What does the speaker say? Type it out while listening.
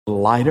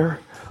lighter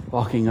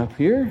walking up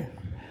here.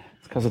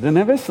 It's because I didn't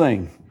have this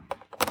thing.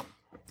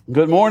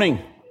 Good morning.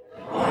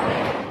 Good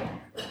morning.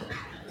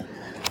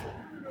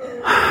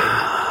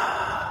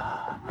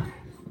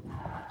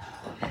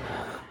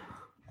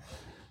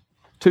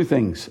 Two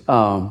things.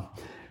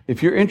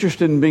 If you're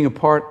interested in being a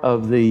part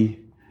of the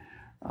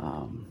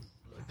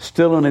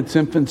Still in Its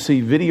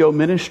Infancy video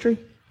ministry,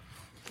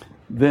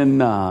 then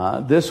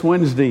this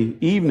Wednesday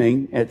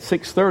evening at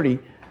 6:30,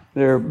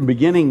 they're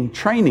beginning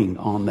training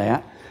on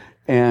that.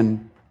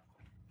 And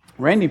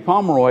Randy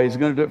Pomeroy is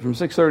going to do it from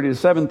 6:30 to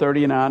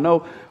 7:30. And I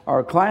know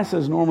our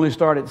classes normally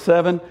start at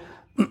 7.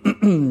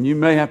 You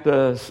may have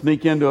to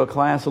sneak into a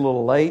class a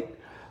little late.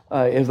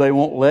 If they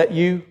won't let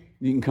you,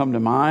 you can come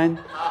to mine.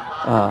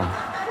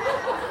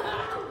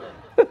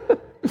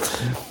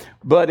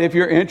 But if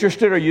you're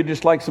interested or you'd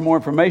just like some more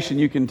information,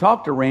 you can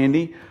talk to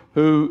Randy,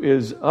 who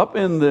is up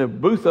in the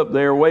booth up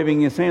there waving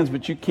his hands,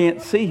 but you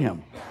can't see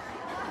him.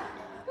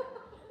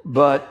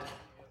 But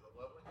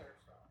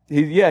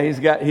he's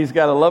got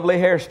a lovely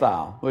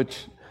hairstyle,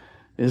 which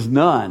is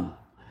none.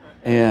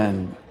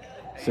 And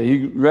so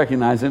you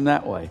recognize him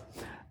that way.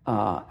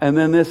 And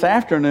then this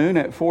afternoon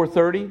at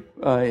 4:30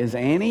 is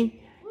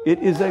Annie. It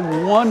is a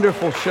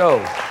wonderful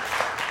show.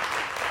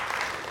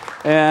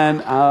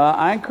 And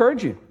I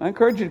encourage you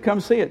to come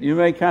see it. You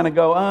may kind of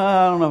go,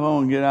 I don't know if I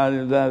want to get out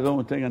of that. I don't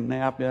want to take a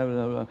nap.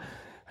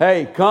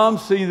 Hey, come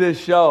see this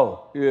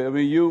show. I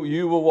mean,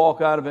 you will walk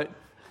out of it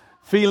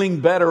feeling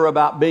better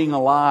about being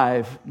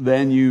alive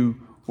than you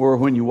were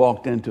when you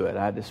walked into it.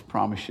 I just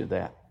promise you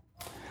that.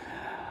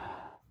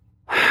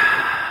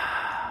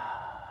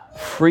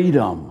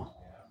 Freedom.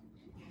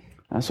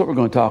 That's what we're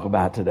going to talk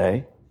about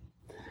today.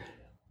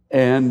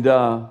 And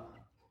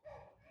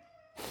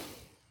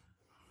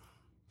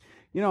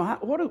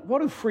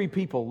what do free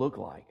people look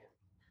like?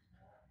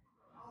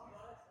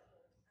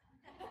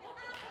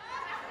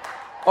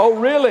 Oh,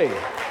 really?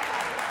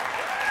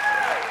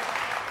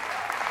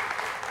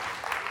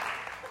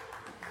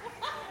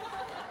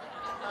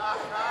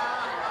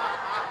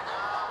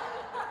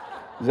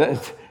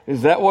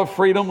 Is that what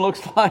freedom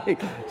looks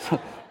like?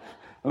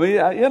 I mean,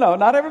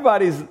 not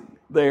everybody's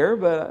there,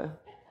 but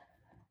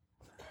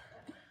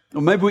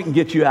well, maybe we can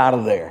get you out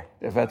of there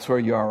if that's where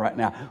you are right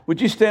now. Would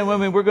you stand with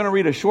me? We're going to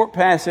read a short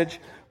passage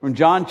from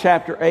John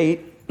chapter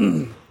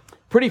 8.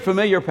 Pretty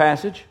familiar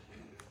passage.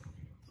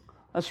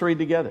 Let's read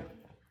together.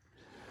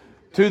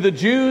 To the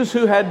Jews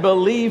who had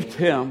believed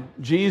him,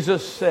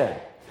 Jesus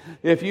said,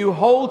 "If you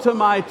hold to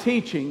my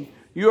teaching,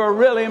 you are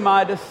really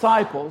my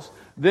disciples.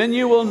 Then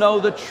you will know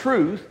the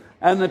truth,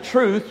 and the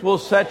truth will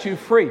set you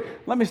free."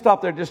 Let me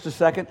stop there just a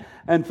second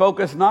and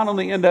focus not on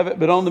the end of it,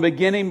 but on the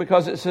beginning,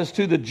 because it says,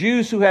 to the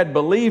Jews who had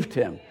believed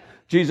him.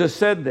 Jesus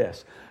said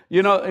this.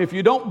 If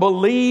you don't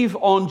believe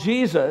on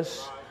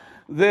Jesus,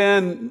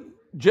 then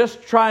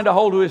just trying to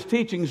hold to his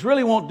teachings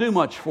really won't do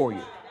much for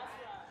you.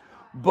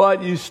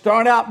 But you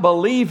start out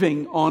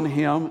believing on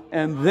him,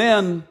 and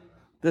then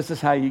this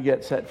is how you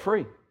get set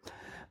free.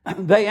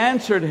 They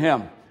answered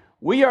him,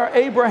 "We are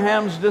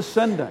Abraham's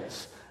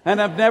descendants and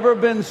have never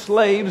been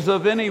slaves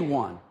of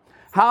anyone.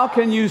 How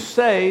can you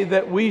say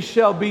that we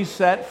shall be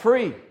set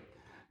free?"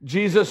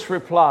 Jesus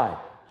replied,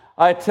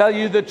 "I tell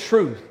you the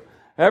truth.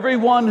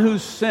 Everyone who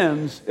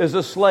sins is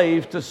a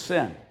slave to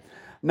sin.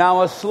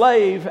 Now a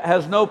slave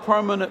has no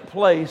permanent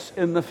place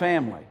in the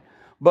family,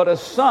 but a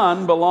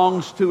son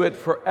belongs to it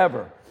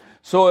forever.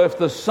 So if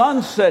the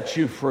Son sets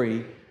you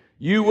free,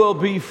 you will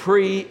be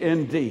free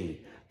indeed."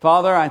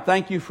 Father, I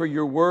thank you for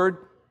your word.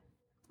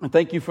 I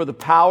thank you for the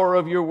power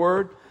of your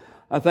word.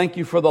 I thank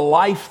you for the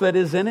life that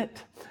is in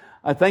it.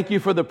 I thank you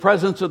for the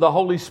presence of the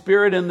Holy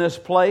Spirit in this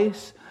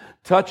place.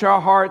 Touch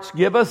our hearts.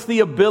 Give us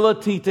the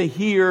ability to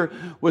hear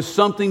with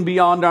something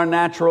beyond our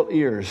natural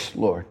ears,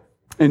 Lord.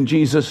 In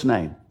Jesus'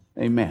 name,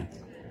 amen.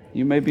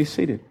 You may be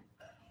seated.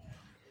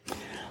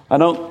 I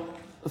don't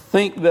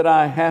think that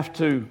I have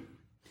to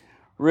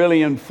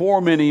really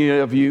inform any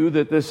of you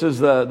that this is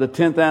the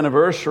 10th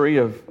anniversary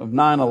of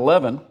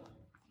 9/11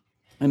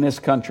 in this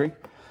country.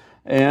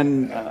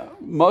 And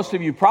most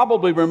of you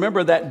probably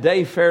remember that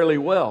day fairly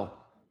well.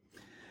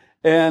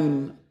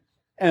 And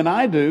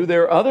I do.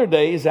 There are other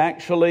days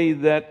actually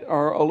that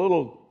are a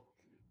little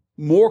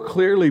more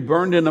clearly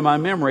burned into my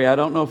memory. I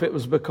don't know if it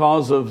was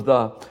because of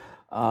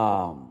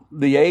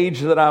the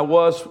age that I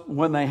was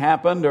when they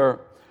happened,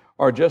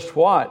 or just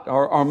what,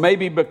 or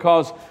maybe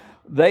because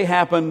they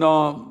happened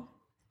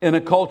in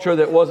a culture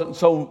that wasn't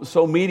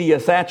so media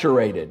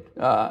saturated.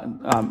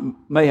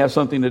 May have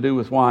something to do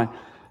with why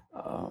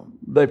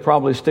they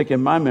probably stick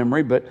in my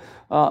memory. But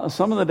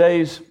some of the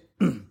days,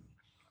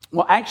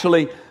 well,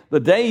 actually, the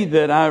day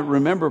that I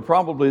remember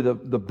probably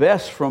the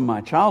best from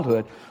my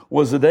childhood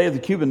was the day of the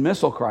Cuban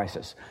Missile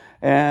Crisis.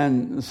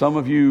 And some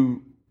of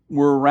you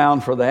were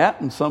around for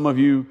that, and some of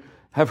you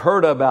have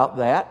heard about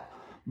that.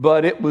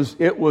 But it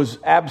was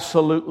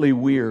absolutely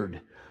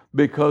weird,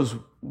 because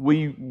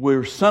we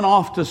were sent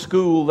off to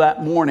school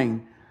that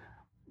morning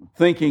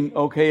thinking,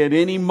 okay, at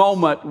any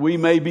moment we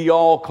may be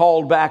all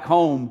called back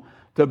home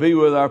to be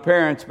with our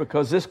parents,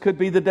 because this could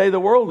be the day the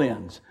world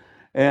ends.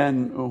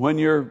 And when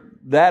you're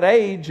that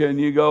age and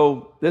you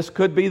go, this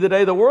could be the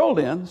day the world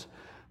ends,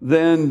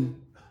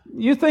 then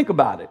you think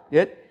about it.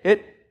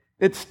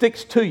 It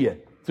sticks to you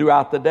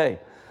throughout the day.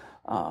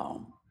 I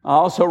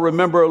also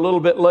remember a little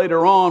bit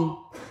later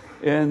on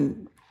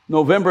in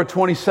November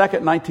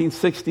 22nd,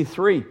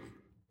 1963,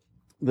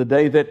 the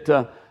day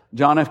that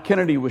John F.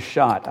 Kennedy was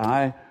shot.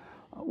 I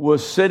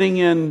was sitting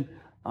in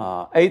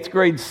 8th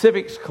grade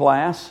civics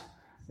class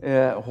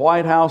at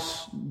White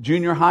House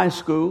Junior High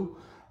School,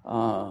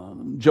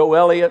 Joe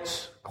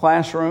Elliott's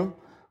classroom,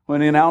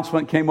 when the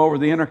announcement came over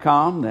the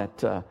intercom that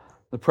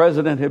the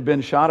president had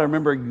been shot. I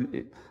remember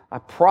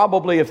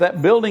if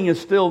that building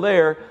is still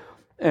there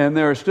and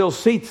there are still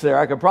seats there,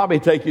 I could probably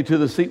take you to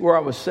the seat where I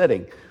was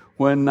sitting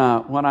when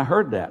I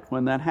heard that,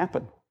 when that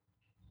happened.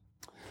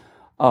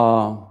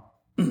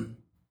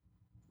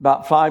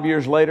 About 5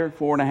 years later,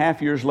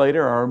 4.5 years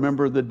later, I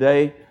remember the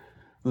day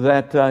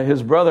that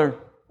his brother,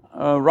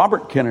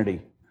 Robert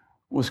Kennedy,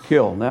 was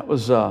killed. That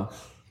was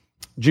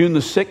June the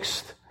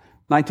 6th,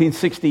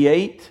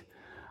 1968.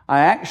 I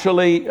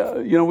actually,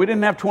 we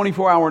didn't have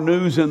 24-hour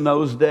news in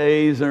those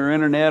days or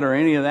internet or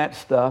any of that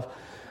stuff.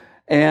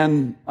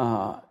 And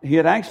he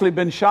had actually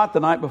been shot the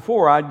night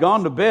before. I'd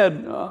gone to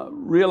bed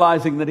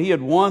realizing that he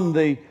had won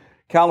the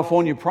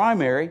California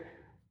primary.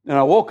 And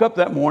I woke up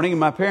that morning and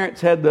my parents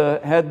had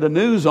the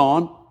news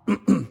on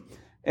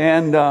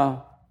and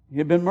he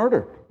had been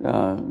murdered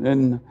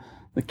in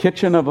the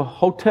kitchen of a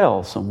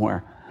hotel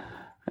somewhere.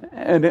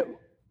 And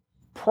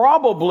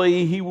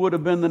probably he would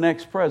have been the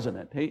next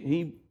president.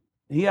 He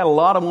had a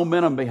lot of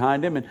momentum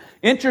behind him. And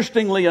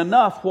interestingly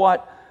enough,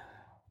 what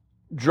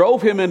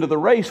drove him into the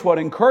race, what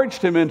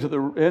encouraged him into the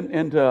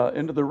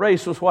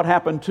race was what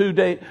happened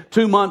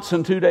 2 months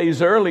and 2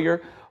 days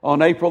earlier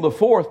on April the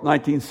 4th,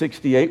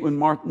 1968, when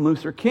Martin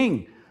Luther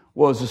King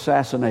was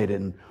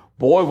assassinated. And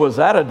boy, was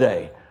that a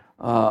day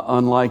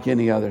unlike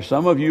any other.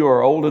 Some of you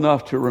are old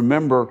enough to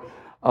remember,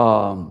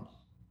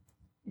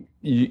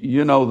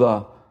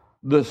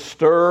 the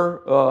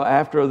stir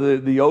after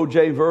the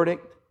O.J.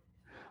 verdict.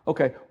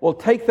 Okay, well,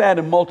 take that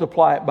and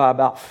multiply it by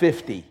about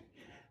 50.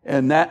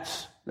 And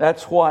that's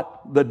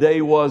what the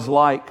day was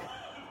like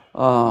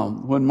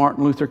when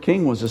Martin Luther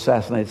King was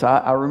assassinated. So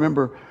I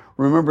remember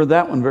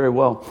that one very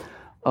well.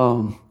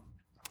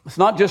 It's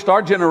not just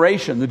our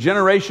generation. The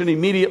generation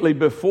immediately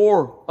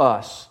before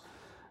us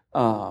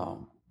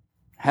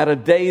had a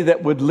day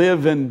that would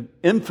live in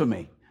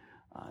infamy.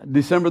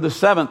 December the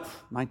 7th,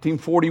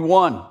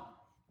 1941,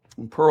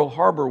 when Pearl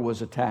Harbor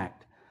was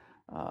attacked.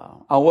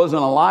 I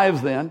wasn't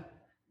alive then,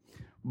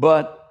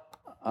 but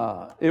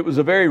it was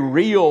a very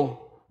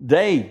real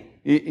day,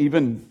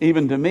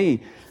 even to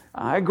me.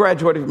 I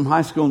graduated from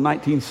high school in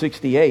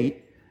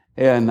 1968,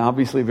 and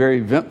obviously a very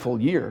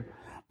eventful year.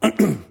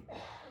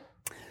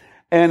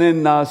 And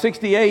in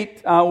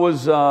 68, I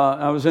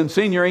was in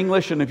senior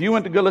English, and if you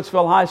went to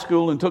Goodlettsville High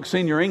School and took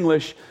senior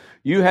English,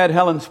 you had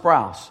Helen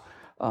Sprouse.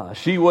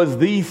 She was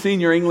the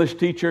senior English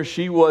teacher.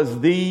 She was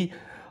the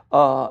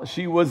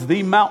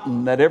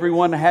mountain that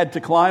everyone had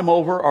to climb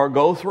over or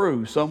go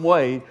through some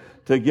way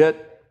to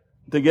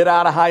get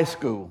out of high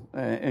school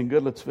in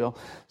Goodlettsville.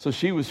 So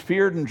she was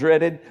feared and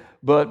dreaded,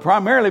 but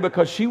primarily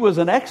because she was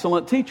an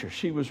excellent teacher.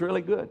 She was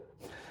really good.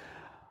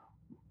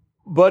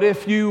 But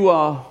if you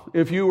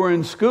were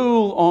in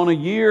school on a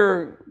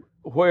year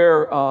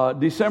where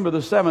December the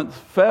 7th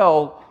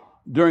fell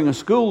during a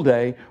school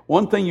day,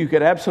 one thing you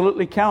could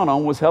absolutely count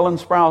on was Helen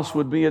Sprouse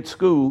would be at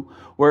school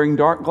wearing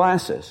dark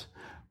glasses,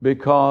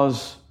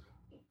 because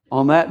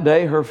on that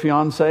day her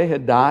fiancé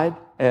had died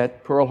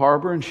at Pearl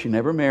Harbor and she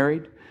never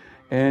married,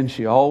 and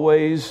she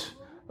always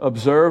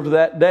observed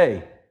that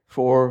day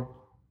for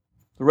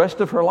the rest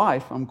of her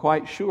life, I'm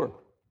quite sure.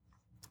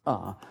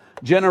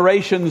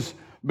 Generations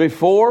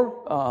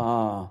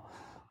before,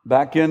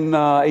 back in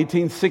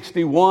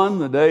 1861,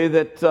 the day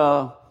that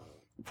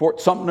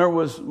Fort Sumter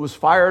was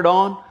fired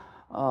on,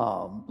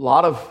 a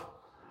lot of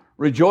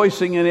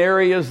rejoicing in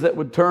areas that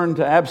would turn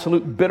to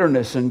absolute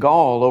bitterness and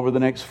gall over the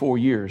next 4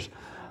 years.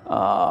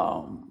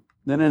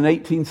 Then in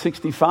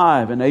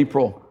 1865, in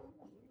April,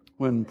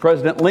 when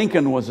President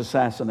Lincoln was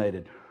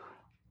assassinated.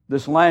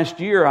 This last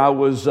year, I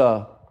was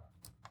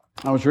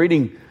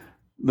reading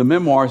the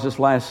memoirs this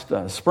last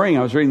spring.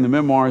 I was reading the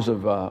memoirs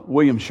of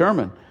William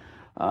Sherman,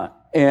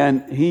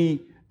 and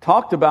he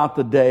talked about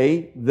the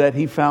day that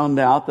he found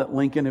out that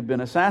Lincoln had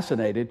been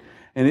assassinated,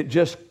 and it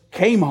just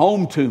came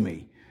home to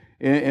me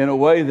in a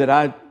way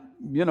that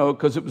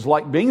because it was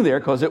like being there,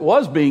 because it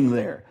was being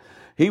there.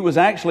 He was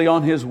actually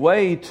on his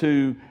way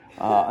to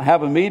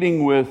have a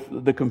meeting with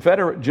the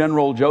Confederate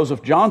General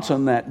Joseph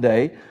Johnson that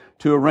day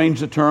to arrange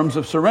the terms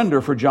of surrender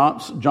for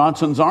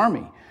Johnson's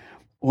army.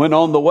 When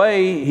on the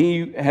way,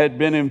 he had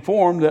been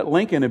informed that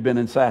Lincoln had been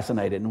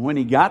assassinated. And when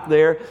he got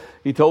there,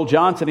 he told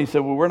Johnson, he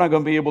said, well, we're not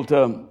going to be able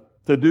to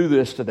do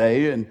this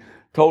today, and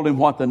told him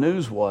what the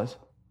news was.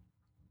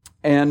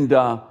 And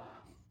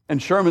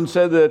Sherman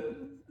said that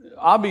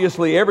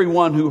obviously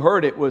everyone who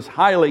heard it was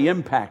highly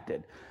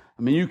impacted.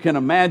 I mean, you can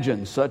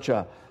imagine such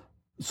a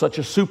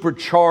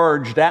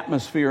supercharged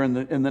atmosphere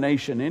in the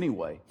nation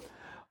anyway.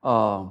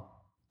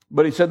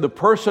 But he said the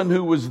person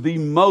who was the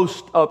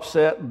most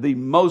upset, the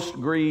most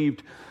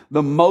grieved,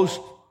 the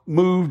most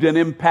moved and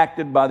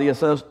impacted by the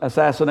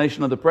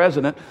assassination of the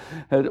president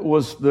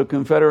was the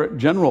Confederate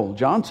General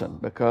Johnson,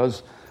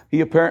 because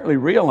he apparently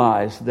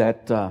realized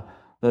that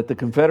the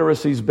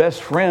Confederacy's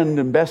best friend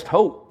and best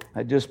hope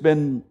had just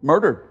been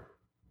murdered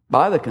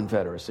by the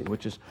Confederacy,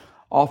 which is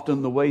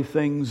often the way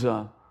things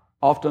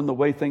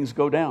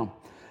go down.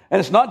 And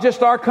it's not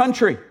just our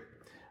country.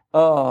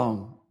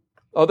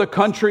 Other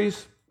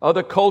countries,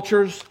 other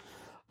cultures,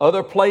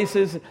 other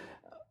places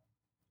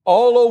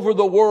all over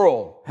the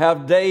world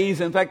have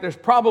days. In fact, there's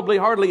probably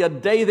hardly a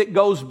day that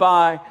goes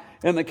by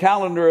in the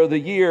calendar of the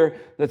year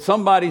that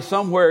somebody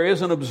somewhere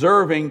isn't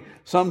observing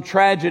some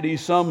tragedy,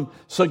 some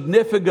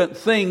significant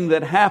thing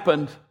that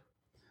happened,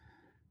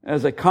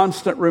 as a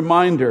constant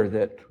reminder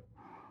that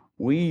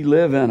we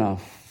live in a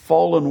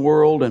fallen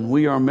world and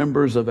we are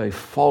members of a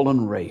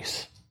fallen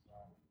race.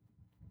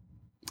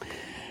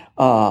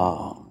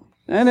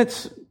 And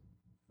it's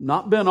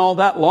not been all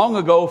that long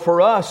ago for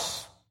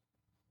us,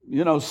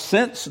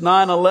 since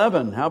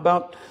 9/11. How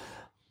about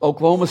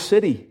Oklahoma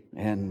City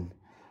and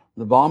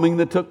the bombing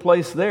that took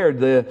place there,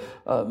 the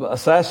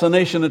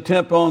assassination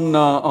attempt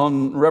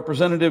on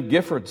Representative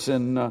Giffords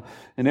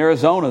in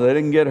Arizona. They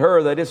didn't get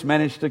her; they just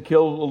managed to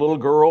kill a little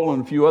girl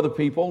and a few other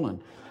people,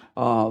 and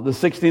the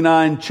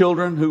 69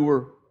 children who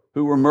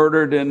were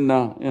murdered in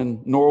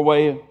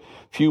Norway a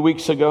few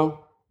weeks ago.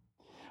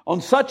 On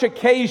such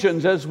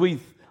occasions, as we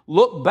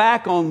look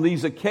back on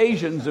these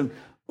occasions, and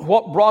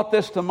what brought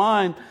this to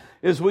mind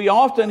is we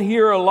often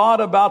hear a lot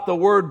about the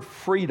word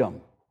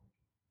freedom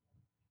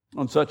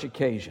on such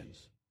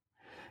occasions.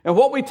 And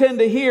what we tend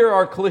to hear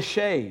are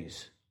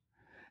cliches.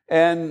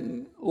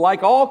 And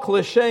like all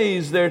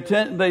cliches, they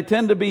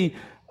tend to be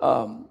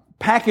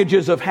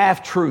packages of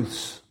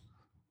half-truths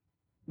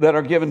that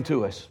are given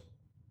to us,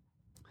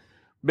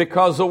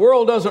 because the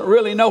world doesn't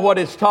really know what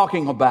it's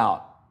talking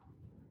about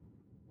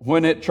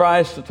when it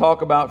tries to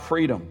talk about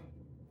freedom.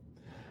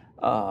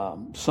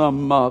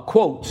 Some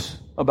quotes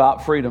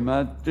about freedom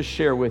I'll just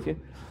share with you.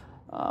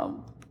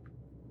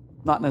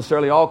 Not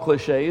necessarily all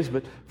cliches,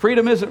 but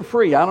freedom isn't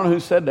free. I don't know who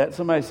said that.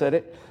 Somebody said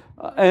it.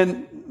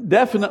 And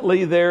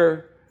definitely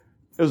there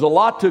is a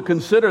lot to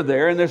consider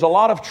there, and there's a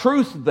lot of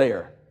truth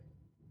there.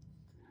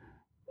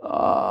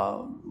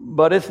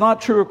 But it's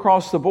not true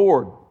across the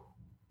board.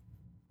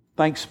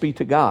 Thanks be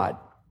to God.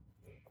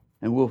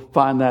 And we'll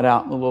find that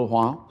out in a little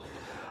while.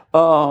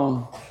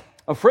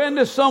 A friend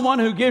is someone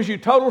who gives you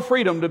total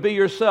freedom to be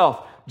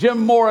yourself.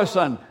 Jim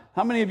Morrison.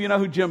 How many of you know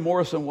who Jim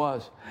Morrison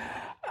was?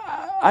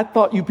 I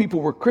thought you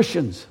people were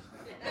Christians.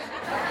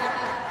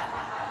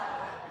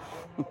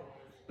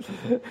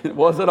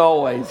 Was it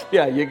always?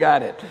 Yeah, you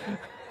got it.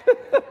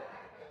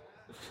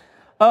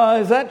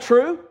 Is that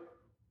true?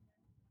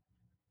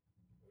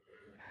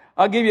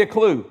 I'll give you a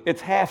clue.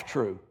 It's half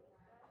true.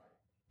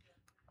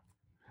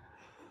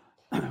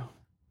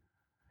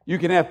 You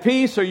can have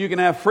peace or you can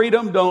have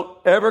freedom. Don't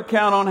ever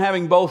count on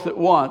having both at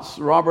once.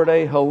 Robert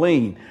A.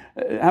 Helaine.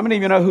 How many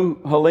of you know who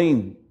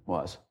Helaine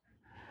was?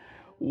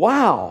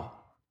 Wow.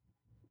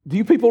 Do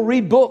you people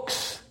read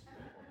books?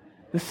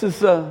 This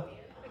is,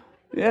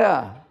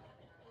 yeah.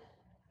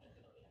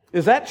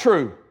 Is that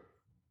true?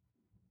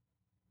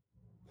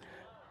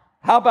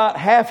 How about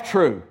half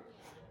true?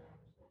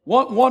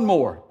 One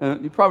more.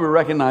 You probably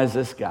recognize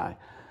this guy.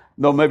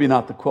 No, maybe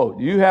not the quote.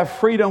 You have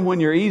freedom when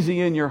you're easy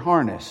in your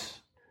harness.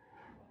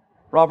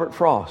 Robert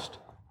Frost.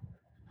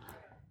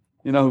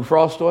 You know who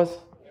Frost was?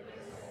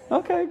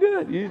 Okay,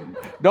 good. You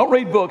don't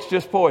read books,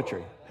 just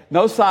poetry.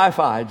 No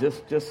sci-fi,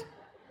 just.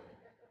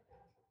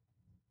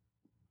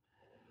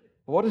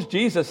 What does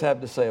Jesus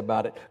have to say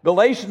about it?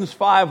 Galatians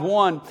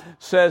 5:1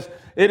 says,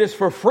 "It is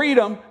for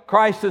freedom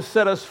Christ has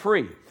set us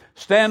free.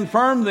 Stand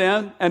firm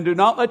then, and do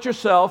not let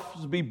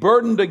yourselves be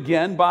burdened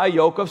again by a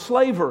yoke of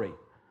slavery."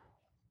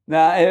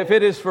 Now, if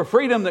it is for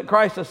freedom that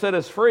Christ has set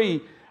us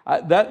free,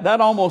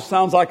 that almost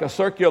sounds like a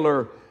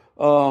circular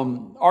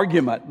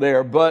argument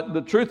there. But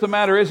the truth of the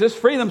matter is, this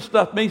freedom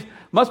stuff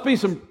must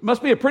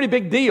be a pretty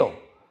big deal.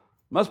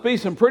 Must be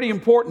some pretty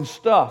important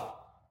stuff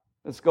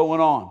that's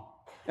going on.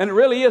 And it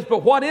really is,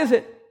 but what is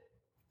it?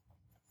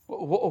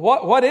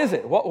 What is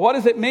it? What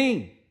does it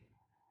mean?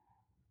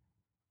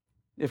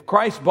 If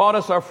Christ bought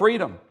us our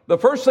freedom, the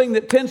first thing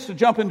that tends to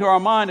jump into our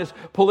mind is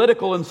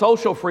political and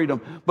social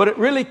freedom, but it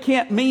really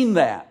can't mean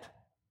that.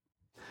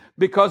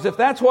 Because if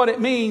that's what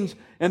it means,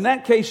 in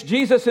that case,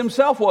 Jesus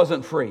himself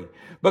wasn't free.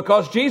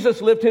 Because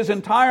Jesus lived his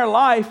entire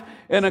life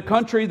in a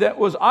country that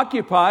was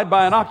occupied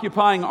by an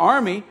occupying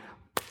army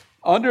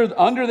under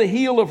the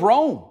heel of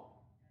Rome.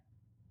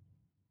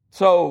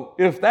 So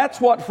if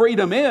that's what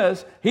freedom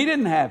is, he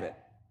didn't have it.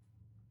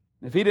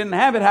 If he didn't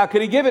have it, how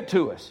could he give it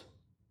to us?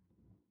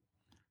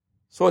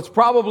 So it's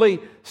probably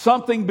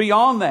something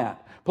beyond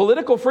that.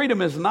 Political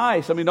freedom is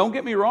nice. I mean, don't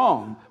get me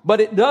wrong,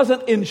 but it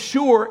doesn't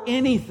ensure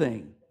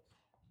anything.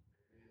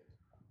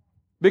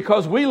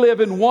 Because we live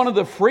in one of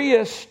the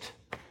freest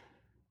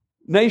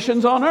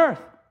nations on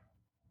earth.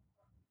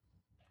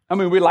 I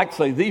mean, we like to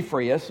say the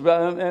freest,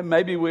 and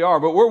maybe we are,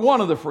 but we're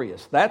one of the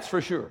freest, that's for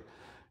sure.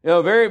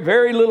 Very,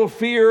 very little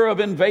fear of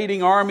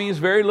invading armies,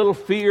 very little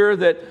fear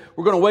that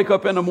we're going to wake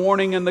up in the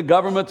morning and the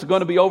government's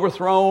going to be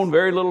overthrown,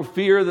 very little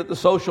fear that the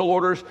social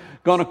order's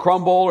going to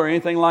crumble or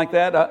anything like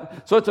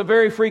that. So it's a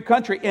very free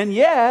country. And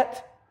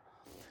yet,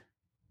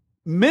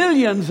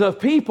 millions of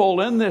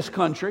people in this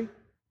country,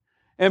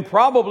 and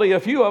probably a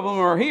few of them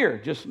are here,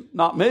 just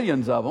not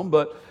millions of them,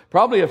 but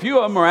probably a few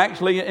of them are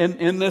actually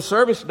in this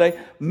service today.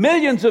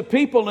 Millions of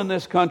people in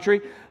this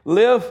country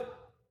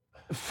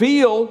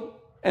feel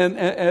and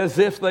as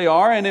if they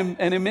are, and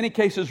in many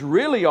cases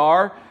really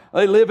are.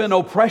 They live in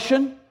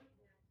oppression.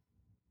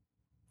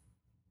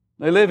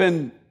 They live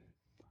in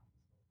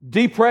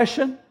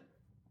depression.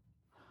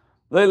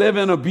 They live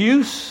in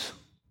abuse.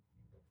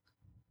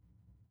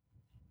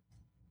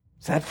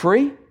 Is that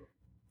free?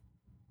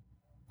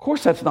 Of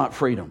course that's not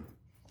freedom.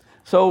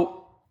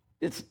 So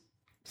it's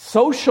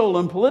social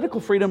and political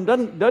freedom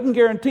doesn't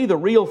guarantee the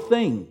real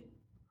thing.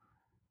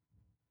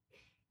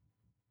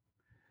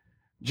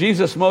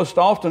 Jesus' most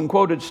often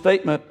quoted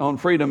statement on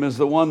freedom is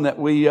the one that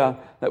we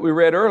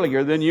read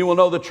earlier. Then you will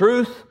know the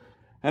truth,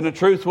 and the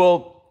truth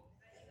will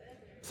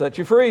set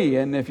you free.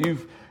 And if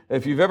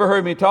you've ever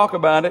heard me talk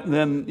about it,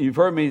 then you've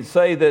heard me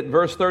say that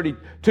verse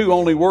 32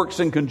 only works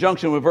in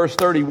conjunction with verse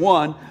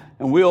 31,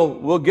 and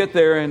we'll get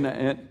there in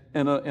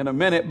a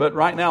minute. But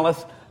right now,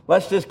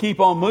 let's just keep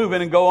on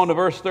moving and go on to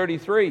verse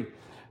 33.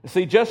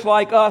 See, just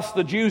like us,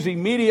 the Jews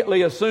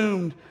immediately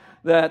assumed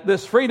that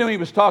this freedom he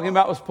was talking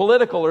about was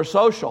political or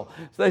social.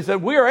 So they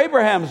said, we are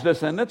Abraham's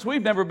descendants.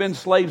 We've never been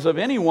slaves of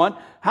anyone.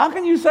 How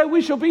can you say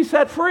we shall be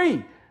set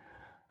free?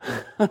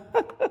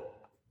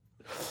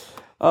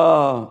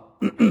 Now,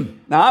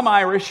 I'm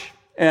Irish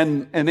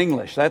and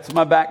English. That's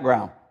my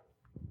background.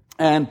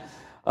 And,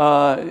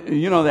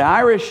 the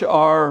Irish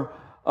are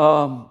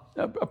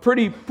a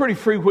pretty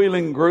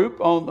freewheeling group.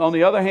 On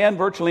the other hand,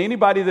 virtually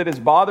anybody that has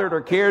bothered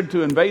or cared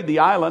to invade the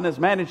island has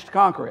managed to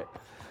conquer it.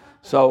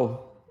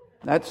 So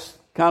that's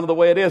kind of the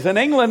way it is. In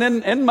England,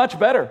 and much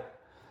better.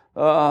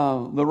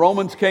 The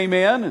Romans came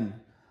in, and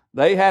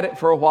they had it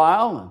for a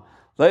while, and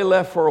they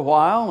left for a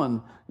while,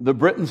 and the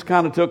Britons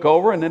kind of took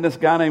over, and then this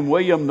guy named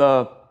William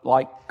the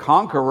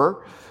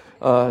Conqueror,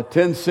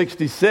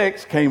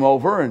 1066, came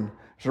over, and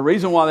there's a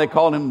reason why they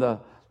called him the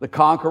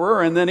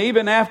Conqueror. And then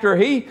even after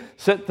he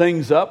set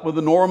things up with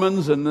the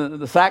Normans and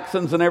the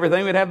Saxons and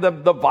everything, we'd have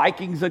the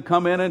Vikings that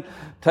come in and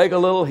take a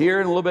little here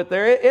and a little bit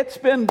there. It's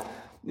been,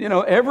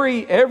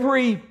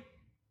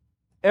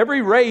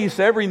 every race,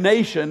 every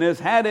nation has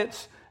had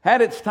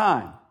its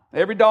time.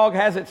 Every dog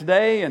has its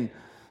day and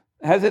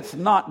has its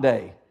not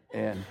day.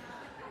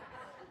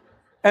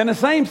 And the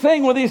same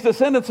thing with these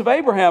descendants of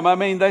Abraham. I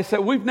mean, they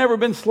said, we've never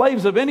been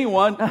slaves of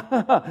anyone.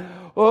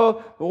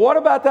 Well, what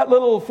about that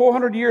little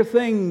 400-year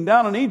thing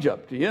down in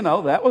Egypt?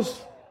 That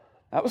was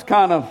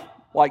kind of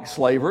like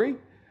slavery.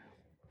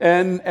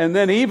 And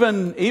then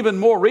even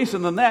more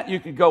recent than that, you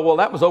could go, well,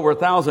 that was over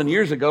 1,000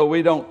 years ago.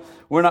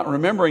 We're not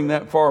remembering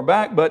that far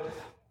back, but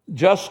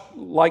just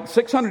like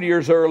 600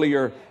 years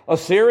earlier,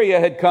 Assyria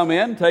had come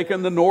in,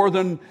 taken the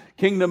northern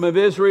kingdom of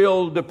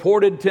Israel,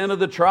 deported 10 of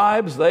the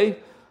tribes. They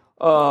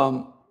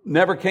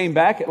never came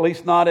back, at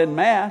least not en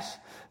masse.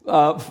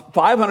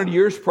 500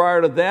 years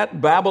prior to that,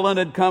 Babylon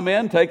had come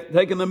in,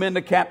 taken them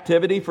into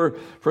captivity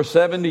for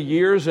 70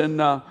 years in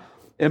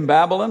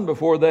Babylon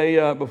before they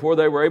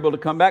were able to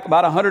come back.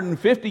 About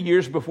 150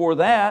 years before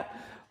that,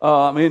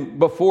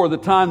 before the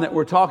time that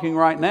we're talking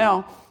right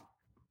now,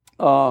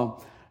 the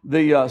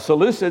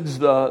Seleucids,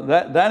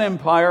 that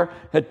empire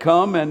had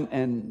come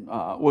and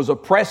was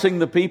oppressing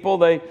the people.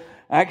 They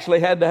actually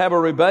had to have a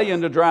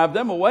rebellion to drive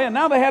them away, and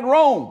now they had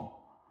Rome.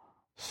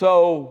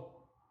 So,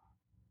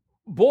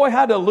 boy,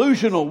 how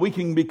delusional we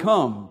can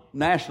become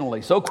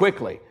nationally so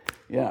quickly.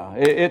 Yeah,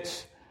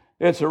 it's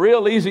a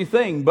real easy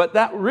thing, but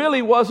that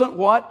really wasn't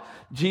what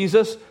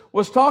Jesus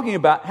was talking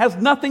about. It has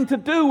nothing to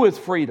do with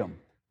freedom.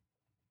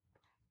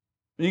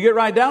 You get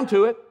right down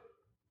to it.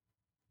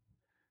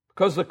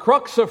 Because the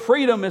crux of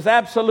freedom is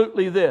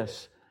absolutely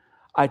this.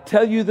 I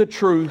tell you the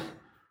truth,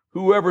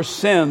 whoever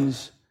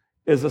sins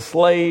is a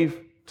slave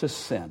to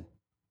sin.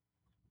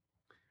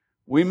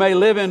 We may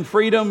live in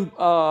freedom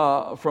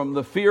from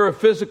the fear of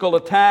physical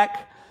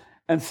attack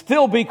and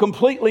still be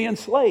completely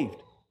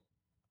enslaved.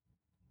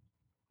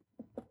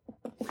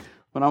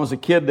 When I was a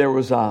kid, there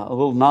was a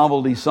little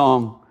novelty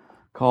song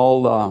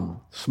called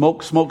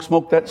Smoke, Smoke,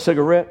 Smoke That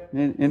Cigarette.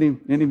 Any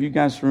of you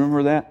guys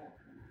remember that?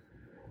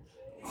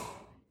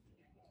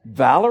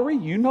 Valerie,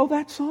 you know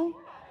that song?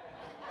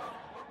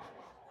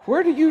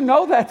 Where do you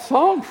know that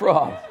song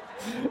from?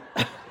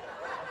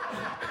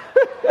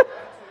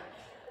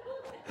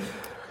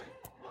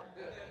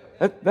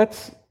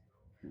 That's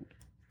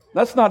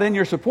not in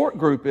your support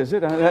group, is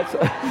it? I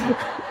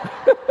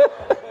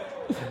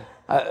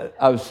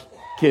was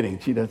kidding.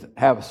 She doesn't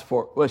have a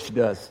support. Well, she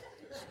does.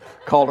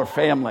 Called her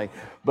family,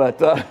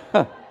 but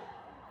a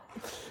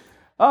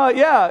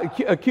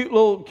cute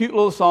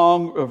little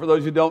song. For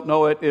those who don't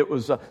know it, it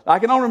was. I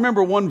can only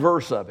remember one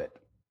verse of it,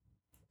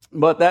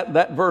 But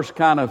that verse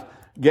kind of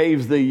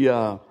gave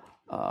the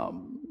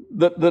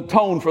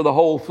tone for the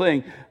whole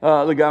thing.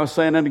 The guy was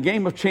saying, in a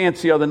game of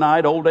chance the other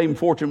night, old Dame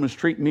Fortune was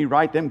treating me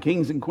right. Them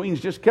kings and queens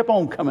just kept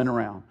on coming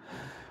around.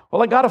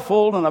 Well, I got a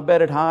full and I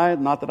bet it high.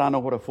 Not that I know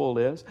what a full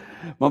is.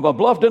 But my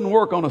bluff didn't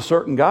work on a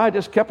certain guy. I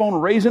just kept on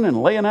raising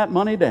and laying that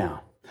money down.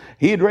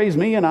 He'd raise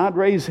me and I'd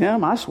raise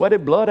him. I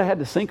sweated blood. I had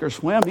to sink or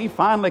swim. He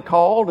finally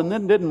called and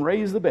then didn't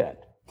raise the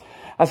bet.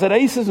 I said,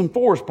 aces and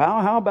fours,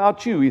 pal. How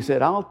about you? He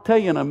said, I'll tell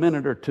you in a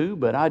minute or two,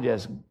 but I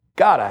just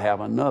got to have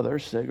another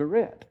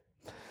cigarette.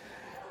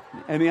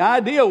 And the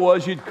idea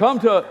was you'd come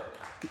to,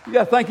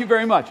 yeah, thank you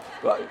very much.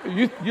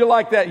 You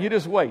like that, you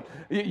just wait.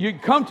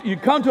 You'd come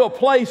to a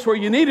place where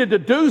you needed to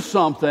do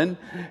something,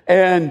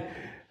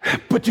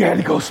 but you had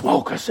to go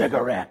smoke a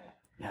cigarette.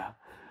 Yeah.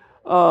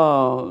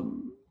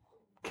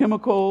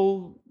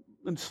 Chemical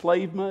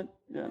enslavement,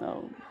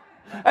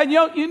 And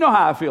you know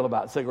how I feel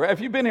about cigarettes.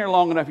 If you've been here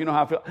long enough, you know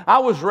how I feel. I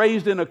was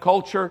raised in a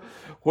church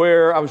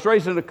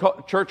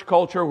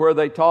culture where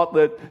they taught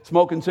that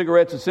smoking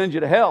cigarettes would send you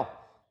to hell.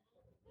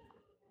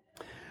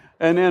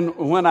 And then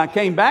when I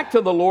came back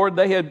to the Lord,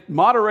 they had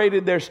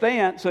moderated their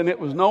stance, and it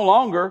was no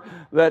longer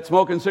that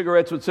smoking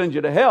cigarettes would send you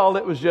to hell.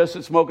 It was just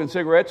that smoking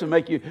cigarettes would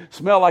make you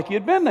smell like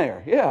you'd been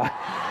there. Yeah.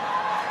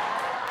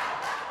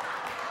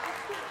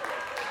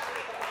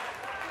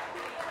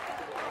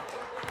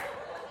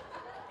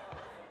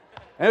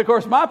 And of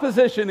course, my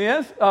position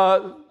is,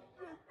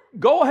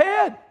 go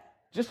ahead.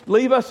 Just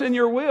leave us in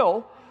your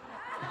will.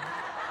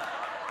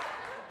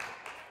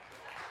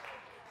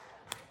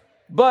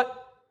 But,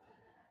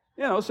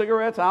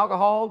 cigarettes,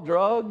 alcohol,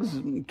 drugs,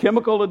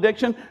 chemical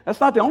addiction, that's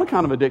not the only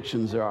kind of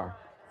addictions there are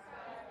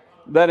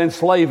that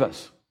enslave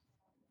us.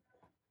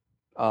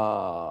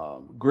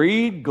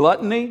 Greed,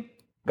 gluttony,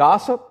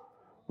 gossip.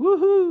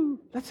 Woohoo!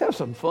 Let's have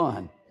some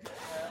fun.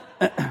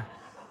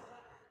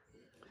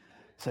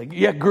 Say,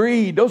 yeah,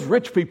 greed. Those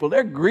rich people,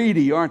 they're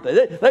greedy, aren't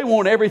they? They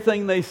want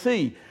everything they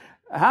see.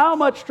 How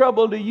much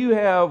trouble do you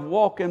have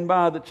walking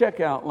by the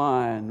checkout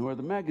line where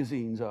the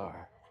magazines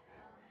are?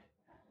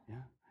 Yeah.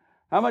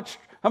 How much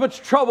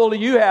trouble do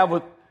you have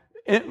with,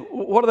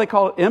 what do they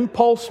call it,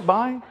 impulse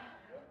buying?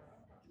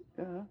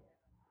 Yeah.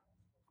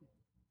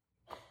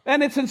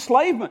 And it's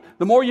enslavement.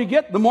 The more you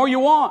get, the more you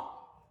want.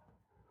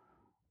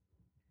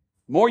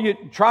 The more you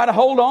try to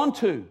hold on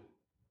to.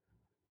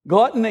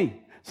 Gluttony.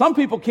 Some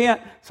people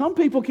can't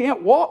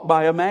walk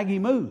by a Maggie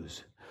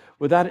Moo's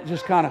without it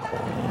just kind of.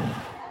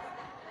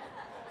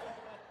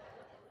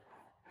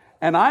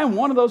 And I am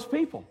one of those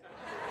people.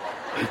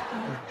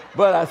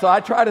 So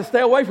I try to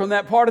stay away from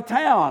that part of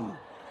town.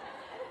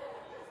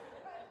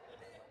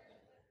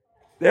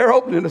 They're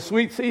opening a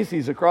Sweet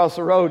Cece's across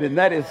the road, and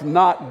that is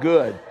not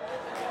good.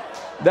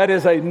 That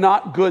is a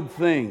not good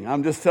thing.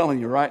 I'm just telling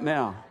you right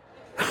now.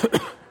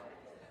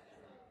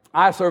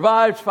 I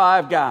survived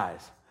 5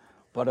 guys,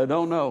 but I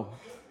don't know.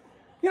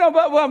 We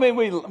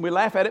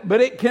laugh at it, but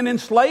it can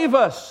enslave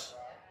us.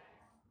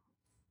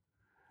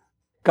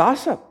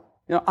 Gossip.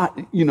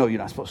 You're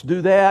not supposed to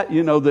do that.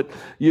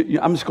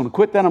 I'm just going to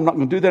quit that. I'm not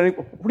going to do that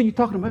anymore. What are you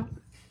talking about?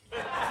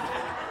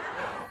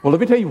 Well, let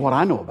me tell you what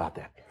I know about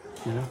that.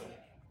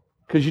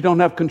 Because you don't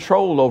have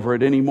control over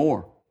it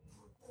anymore.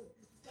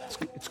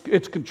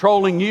 It's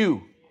controlling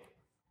you,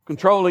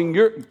 controlling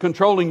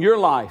your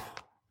life.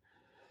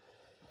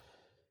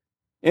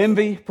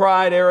 Envy,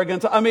 pride,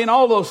 arrogance.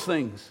 All those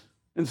things.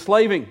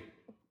 Enslaving.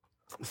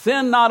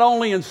 Sin not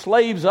only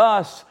enslaves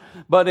us,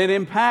 but it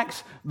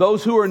impacts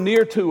those who are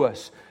near to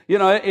us.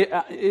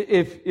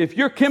 If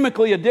you're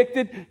chemically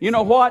addicted, you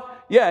know what?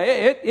 Yeah,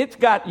 it's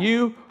got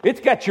you. It's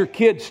got your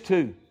kids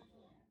too.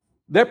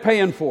 They're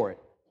paying for it.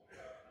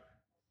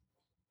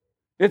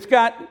 It's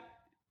got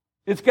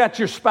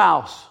your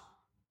spouse.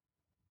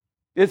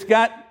 It's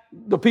got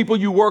the people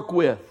you work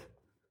with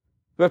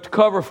who have to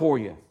cover for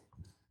you.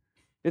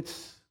 It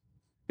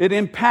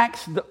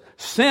impacts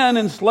sin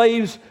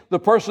enslaves the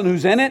person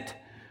who's in it,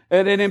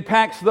 and it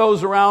impacts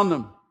those around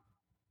them.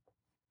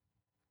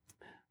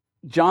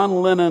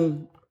 John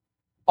Lennon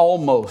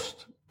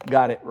almost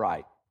got it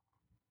right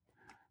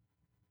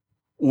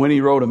when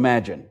he wrote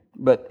Imagine,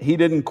 but he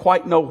didn't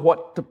quite know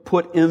what to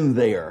put in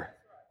there.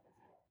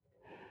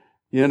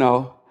 He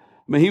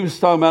was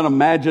talking about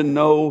imagine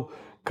no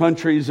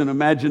countries and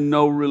imagine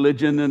no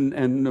religion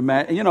and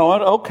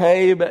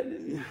okay, but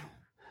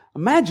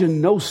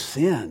imagine no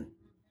sin.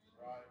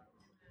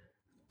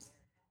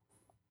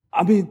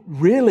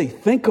 Really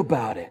think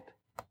about it.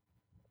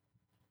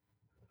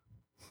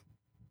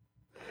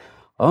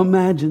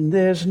 Imagine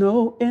there's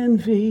no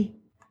envy.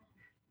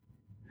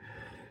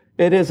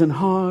 It isn't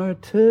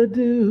hard to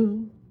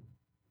do.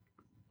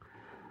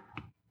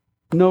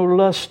 No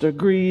lust or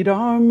greed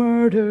or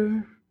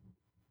murder.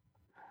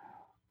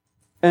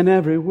 And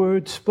every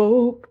word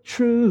spoke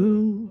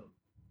true.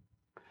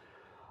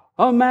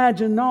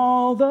 Imagine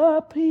all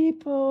the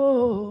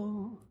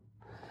people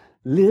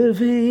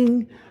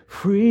living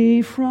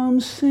free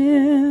from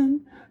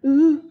sin.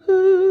 Ooh,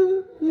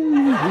 ooh,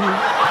 ooh.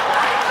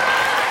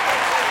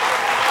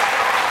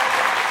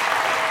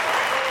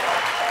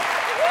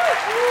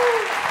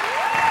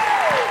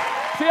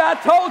 I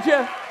told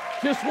you.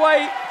 Just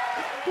wait.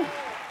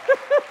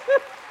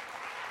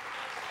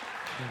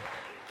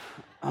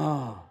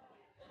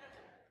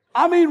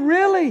 I mean,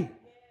 really.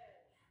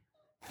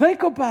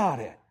 Think about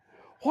it.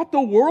 What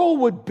the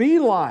world would be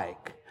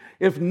like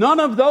if none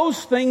of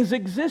those things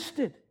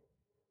existed.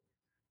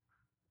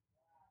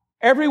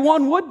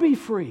 Everyone would be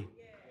free.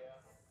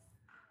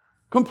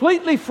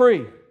 Completely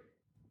free.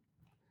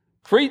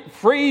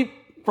 Free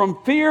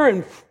from fear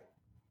and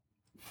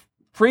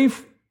free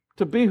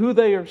to be who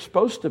they are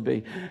supposed to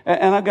be.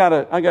 And I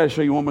gotta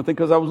show you one more thing,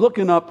 because I was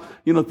looking up,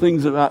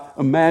 things about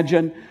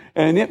imagine,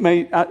 and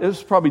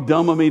it's probably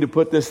dumb of me to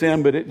put this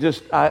in, but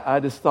I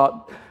just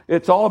thought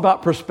it's all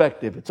about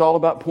perspective. It's all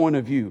about point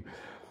of view.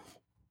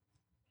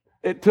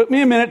 It took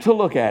me a minute to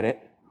look at it.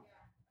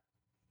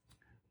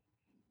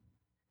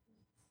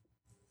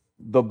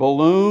 The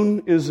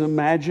balloon is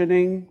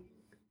imagining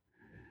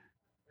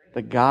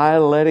the guy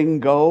letting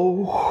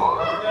go.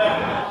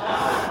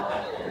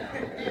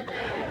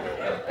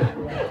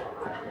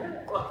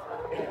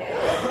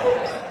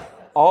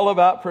 All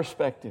about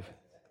perspective.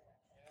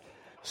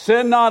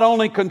 Sin not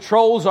only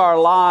controls our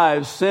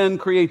lives, sin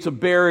creates a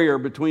barrier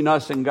between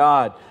us and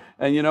God.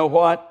 And you know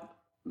what?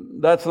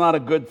 That's not a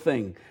good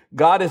thing.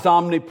 God is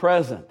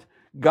omnipresent.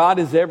 God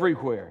is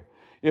everywhere.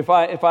 If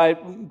I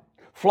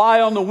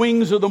fly on the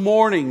wings of the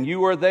morning,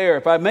 you are there.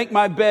 If I make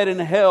my bed in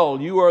hell,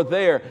 you are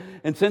there.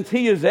 And since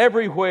He is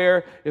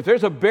everywhere, if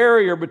there's a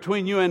barrier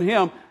between you and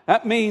Him,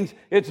 that means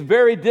it's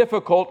very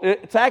difficult.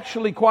 It's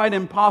actually quite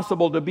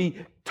impossible to be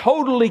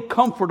totally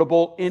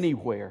comfortable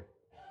anywhere.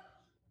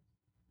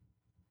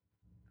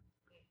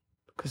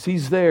 Because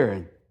He's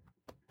there.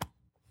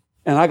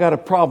 And I got a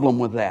problem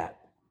with that.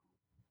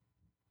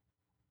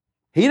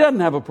 He doesn't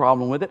have a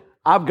problem with it.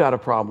 I've got a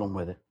problem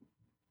with it.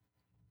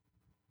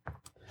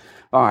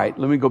 All right,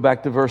 let me go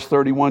back to verse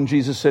 31.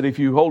 Jesus said, if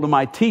you hold to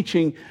my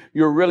teaching,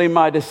 you're really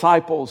my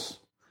disciples.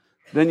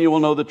 Then you will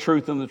know the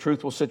truth, and the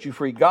truth will set you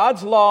free.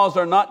 God's laws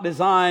are not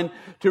designed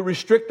to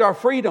restrict our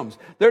freedoms.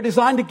 They're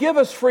designed to give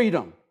us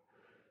freedom.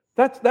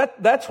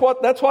 That's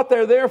what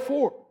they're there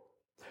for.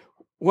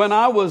 When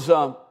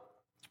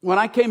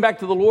I came back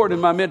to the Lord in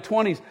my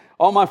mid-20s,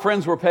 all my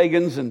friends were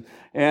pagans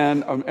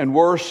and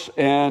worse.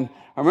 And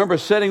I remember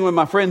sitting with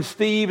my friend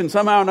Steve, and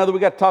somehow or another we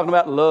got talking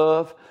about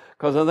love,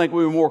 because I think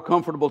we were more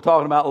comfortable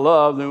talking about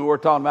love than we were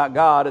talking about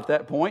God at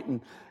that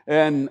point.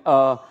 And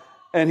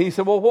he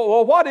said,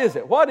 well, what is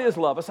it? What is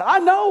love? I said, I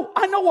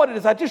know what it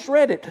is. I just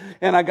read it.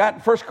 And I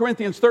got 1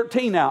 Corinthians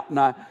 13 out, and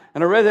I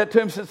read that to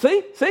him and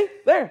said, see,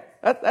 there.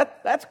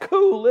 That's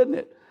cool, isn't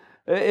it?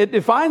 It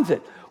defines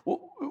it.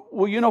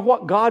 Well, you know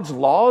what God's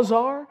laws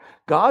are?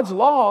 God's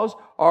laws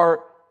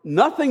are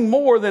nothing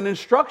more than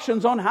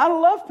instructions on how to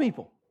love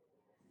people.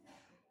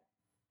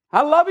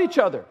 How to love each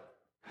other.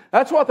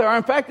 That's what they are.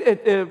 In fact,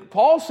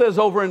 Paul says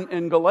over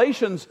in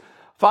Galatians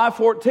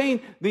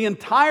 5:14, the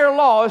entire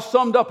law is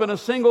summed up in a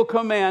single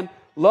command: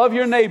 love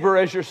your neighbor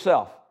as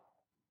yourself.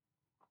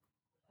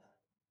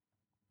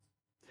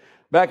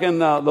 Back in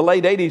the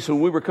late 80s, when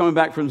we were coming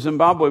back from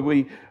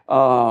Zimbabwe,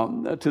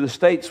 to the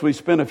States, we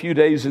spent a few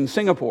days in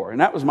Singapore.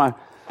 And that was I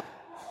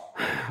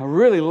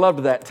really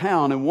loved that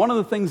town. And one of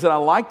the things that I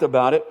liked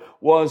about it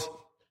was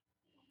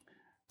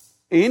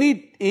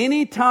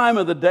any time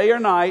of the day or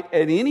night,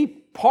 at any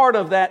part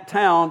of that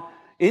town,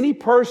 any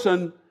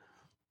person,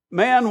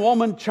 man,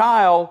 woman,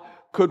 child,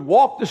 could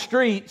walk the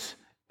streets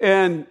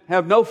and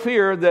have no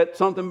fear that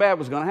something bad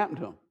was going to happen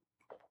to them.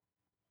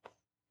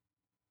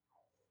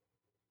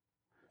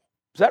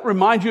 Does that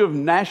remind you of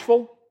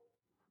Nashville?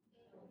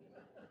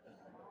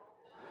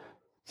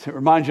 Does it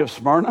remind you of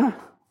Smyrna?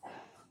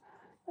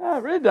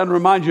 It really doesn't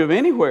remind you of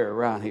anywhere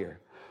around here.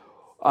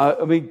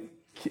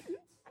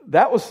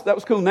 That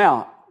was cool.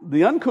 Now,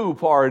 the uncool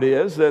part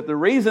is that the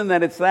reason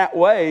that it's that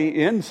way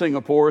in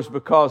Singapore is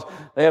because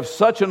they have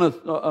such an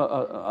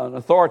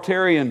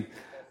authoritarian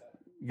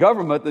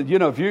government that,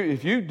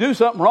 if you do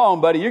something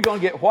wrong, buddy, you're going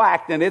to get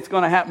whacked, and it's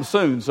going to happen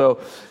soon. So,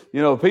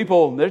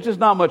 people, there's just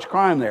not much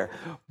crime there.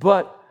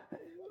 But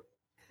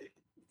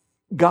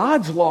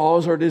God's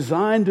laws are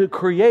designed to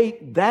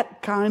create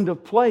that kind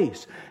of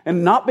place.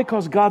 And not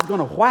because God's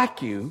going to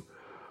whack you,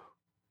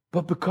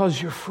 but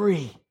because you're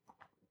free.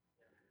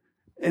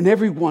 And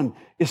everyone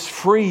is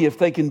free if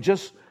they can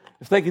just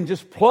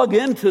plug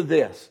into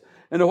this.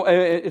 And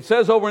it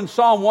says over in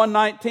Psalm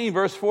 119,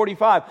 verse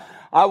 45,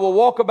 I will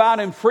walk about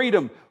in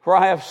freedom, for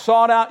I have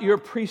sought out your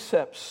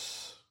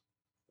precepts.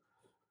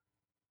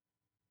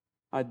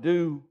 I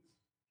do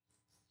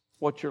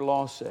what your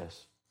law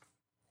says.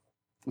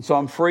 And so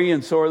I'm free,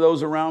 and so are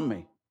those around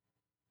me.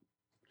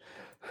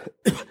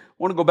 I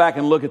want to go back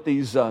and look at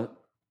these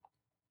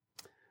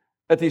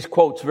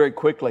quotes very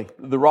quickly.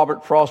 The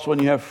Robert Frost one,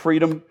 you have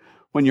freedom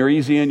when you're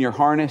easy in your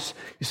harness.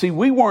 You see,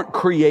 we weren't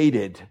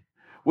created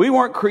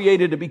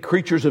to be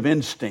creatures of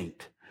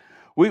instinct.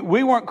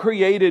 We weren't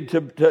created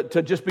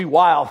to just be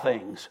wild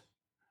things.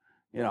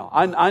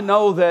 I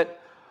know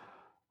that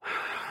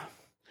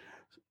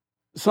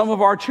some of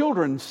our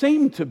children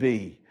seem to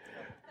be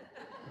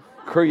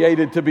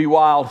created to be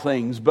wild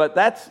things, but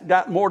that's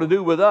got more to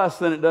do with us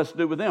than it does to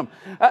do with them.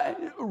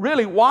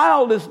 Really,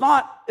 wild is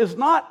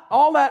not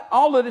all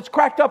that it's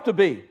cracked up to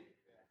be.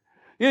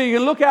 You know, you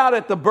can look out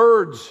at the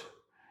birds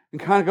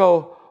and kind of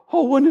go,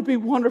 oh, wouldn't it be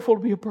wonderful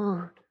to be a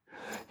bird?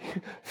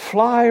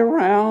 Fly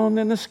around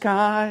in the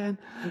sky and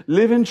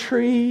live in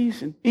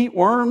trees and eat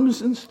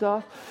worms and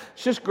stuff.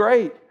 It's just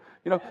great.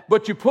 You know,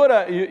 but you put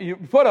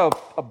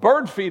a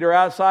bird feeder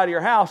outside of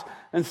your house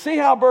and see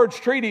how birds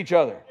treat each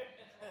other.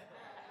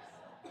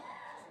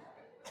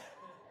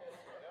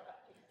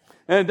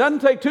 And it doesn't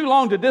take too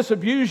long to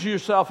disabuse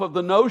yourself of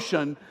the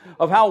notion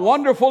of how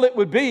wonderful it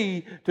would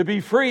be to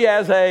be free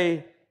as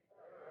a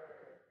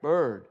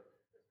bird.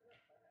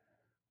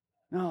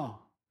 No.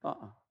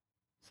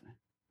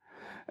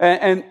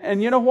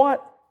 And you know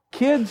what?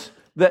 Kids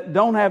that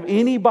don't have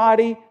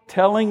anybody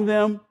telling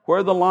them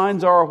where the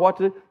lines are or what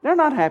to do, they're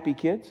not happy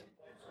kids.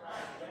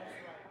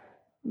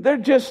 They're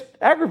just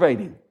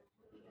aggravating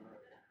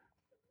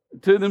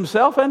to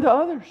themselves and to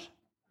others.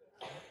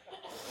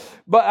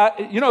 But,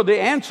 the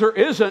answer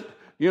isn't,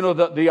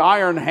 the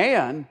iron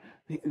hand.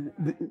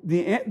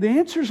 The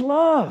answer is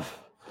love.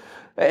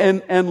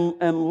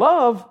 And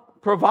love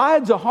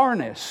provides a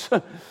harness.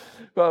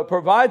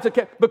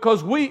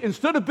 Because we,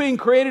 instead of being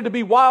created to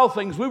be wild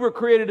things, we were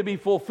created to be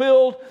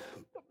fulfilled,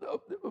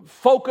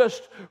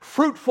 focused,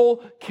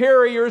 fruitful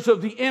carriers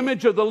of the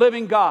image of the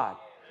living God.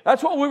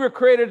 That's what we were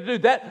created to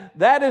do.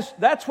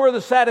 That's where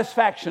the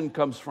satisfaction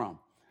comes from.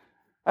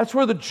 That's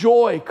where the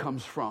joy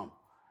comes from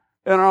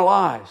in our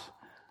lives.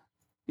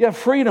 You have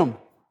freedom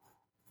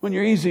when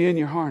you're easy in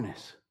your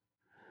harness.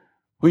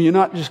 When you're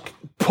not just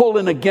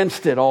pulling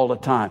against it all the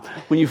time.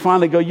 When you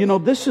finally go,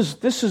 this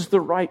is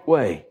the right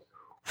way.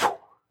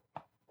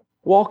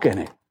 Walk in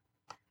it.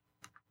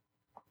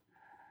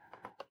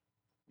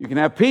 You can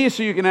have peace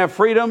or you can have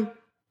freedom.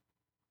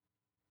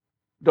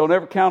 Don't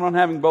ever count on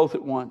having both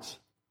at once.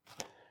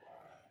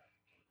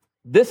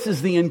 This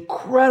is the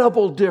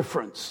incredible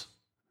difference.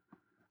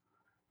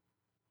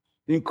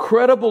 The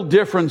incredible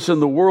difference in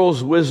the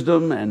world's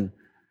wisdom and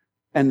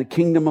the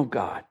kingdom of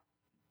God.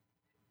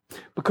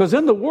 Because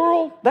in the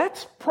world,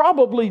 that's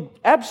probably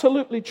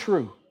absolutely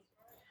true.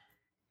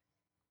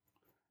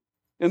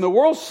 In the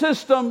world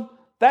system,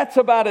 that's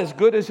about as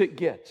good as it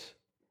gets.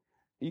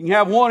 You can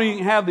have one or you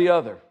can have the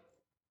other.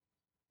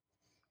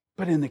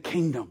 But in the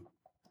kingdom,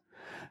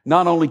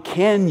 not only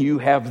can you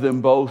have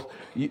them both,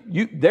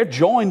 they're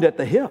joined at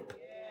the hip.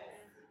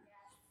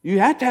 You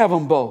have to have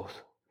them both.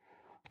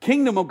 The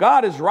kingdom of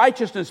God is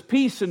righteousness,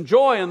 peace, and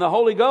joy in the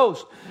Holy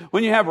Ghost.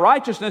 When you have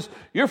righteousness,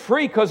 you're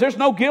free because there's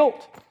no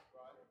guilt.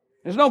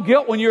 There's no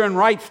guilt when you're in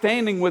right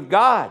standing with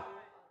God.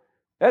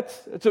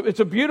 It's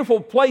a beautiful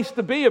place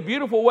to be, a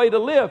beautiful way to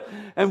live.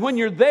 And when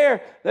you're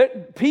there,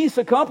 peace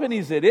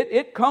accompanies it.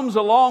 It comes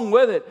along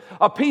with it.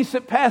 A peace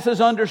that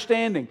passes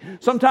understanding.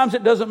 Sometimes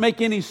it doesn't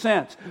make any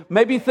sense.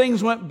 Maybe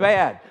things went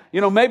bad.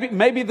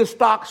 Maybe the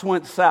stocks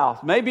went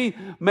south. Maybe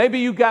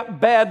you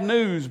got bad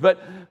news, but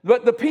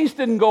the peace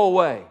didn't go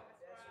away.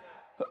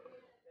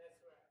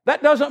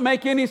 That doesn't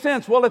make any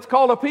sense. Well, it's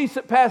called a peace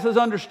that passes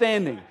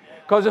understanding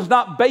because it's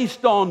not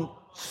based on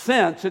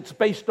sense. It's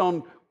based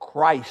on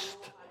Christ.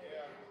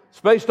 It's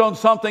based on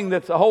something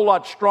that's a whole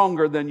lot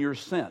stronger than your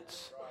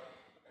sense.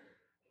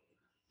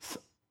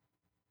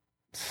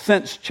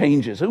 Sense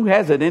changes. Who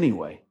has it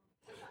anyway?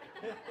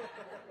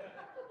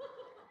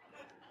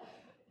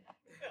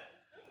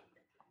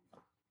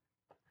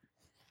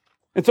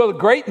 And so the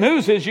great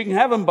news is you can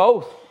have them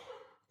both.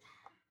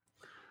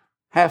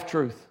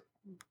 Half-truth.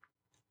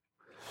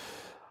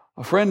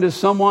 A friend is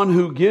someone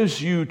who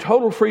gives you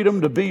total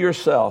freedom to be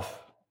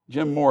yourself.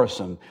 Jim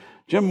Morrison.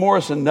 Jim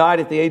Morrison died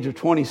at the age of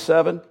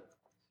 27.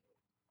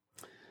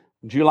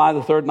 July the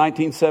 3rd,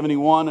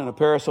 1971, in a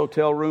Paris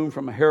hotel room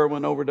from a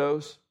heroin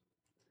overdose.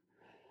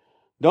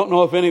 Don't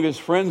know if any of his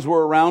friends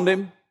were around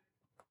him,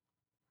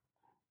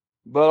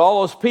 but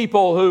all those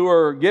people who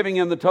were giving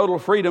him the total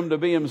freedom to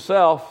be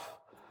himself,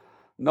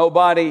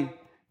 nobody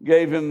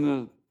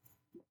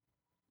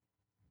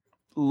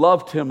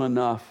loved him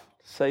enough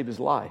to save his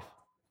life.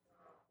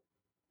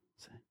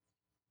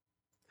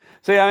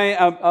 See,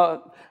 a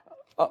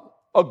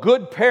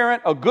good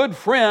parent, a good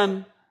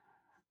friend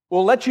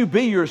will let you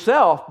be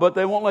yourself, but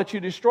they won't let you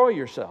destroy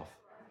yourself.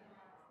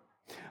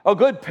 A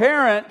good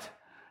parent,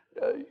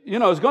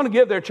 is going to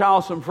give their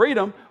child some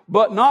freedom,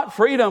 but not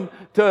freedom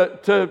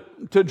to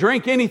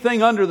drink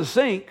anything under the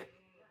sink.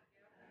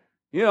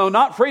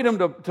 Not freedom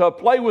to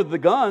play with the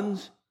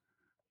guns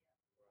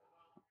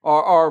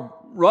or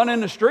run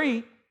in the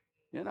street,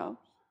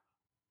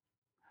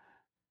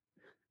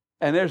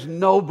 And there's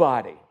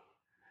nobody,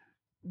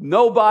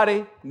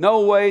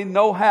 no way,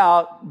 no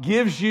how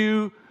gives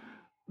you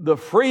the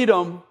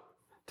freedom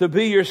to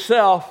be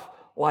yourself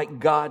like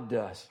God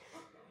does.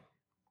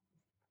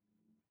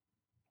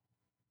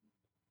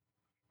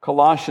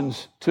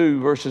 Colossians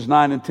 2 verses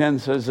 9 and 10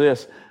 says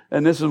this,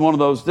 and this is one of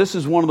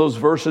those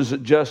verses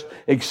that just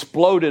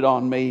exploded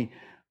on me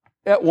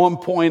at one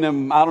point,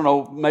 and I don't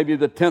know, maybe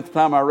the 10th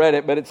time I read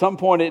it, but at some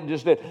point it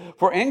just did.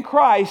 For in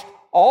Christ,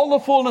 all the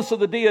fullness of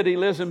the deity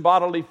lives in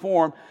bodily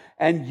form,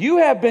 and you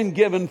have been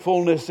given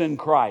fullness in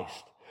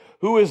Christ,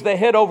 who is the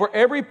head over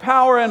every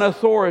power and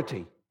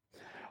authority.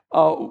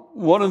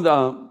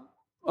 Another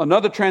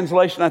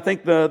translation, I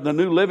think the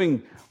New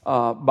Living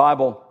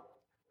Bible,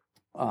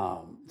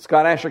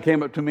 Scott Asher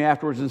came up to me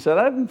afterwards and said,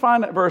 I didn't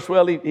find that verse.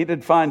 Well, he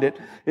did find it.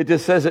 It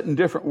just says it in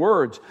different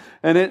words.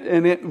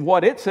 And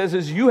what it says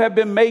is, you have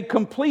been made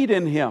complete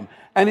in Him.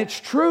 And it's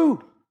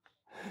true.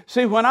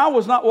 See, when I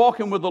was not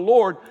walking with the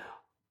Lord,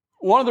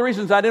 one of the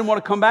reasons I didn't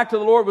want to come back to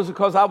the Lord was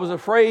because I was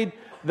afraid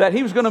that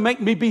He was going to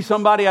make me be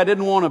somebody I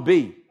didn't want to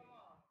be.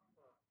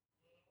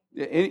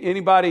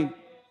 Anybody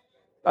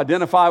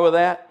identify with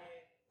that?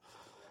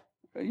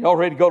 Y'all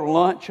ready to go to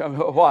lunch?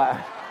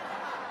 Why?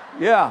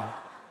 Yeah.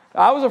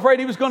 I was afraid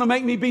He was going to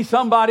make me be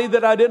somebody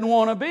that I didn't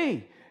want to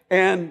be.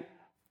 And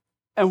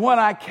when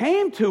I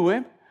came to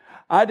Him,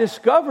 I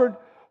discovered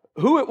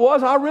who it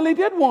was I really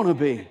did want to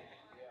be.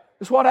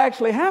 It's what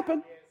actually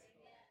happened.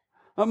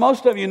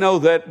 Most of you know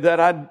that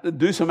I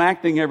do some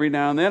acting every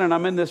now and then, and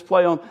I'm in this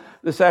play on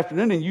this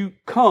afternoon, and you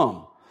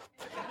come.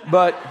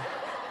 But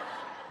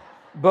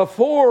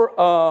before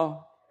I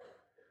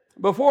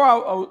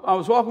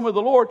was walking with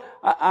the Lord,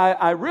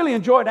 I really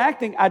enjoyed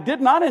acting. I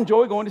did not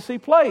enjoy going to see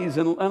plays,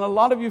 and a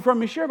lot of you have heard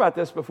me share about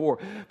this before.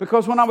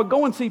 Because when I would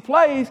go and see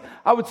plays,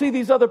 I would see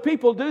these other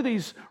people do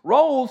these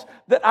roles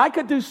that I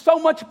could do so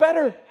much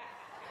better.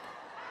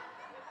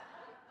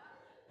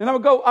 And I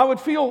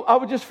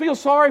would just feel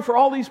sorry for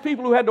all these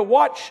people who had to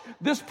watch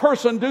this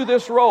person do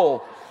this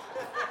role.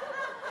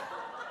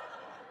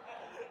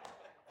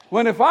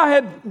 When if I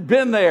had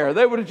been there,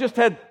 they would have just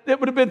it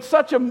would have been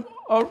such a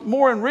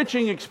more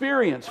enriching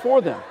experience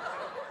for them.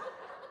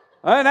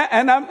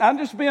 And I'm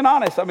just being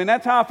honest. I mean,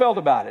 that's how I felt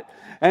about it.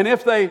 And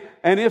if they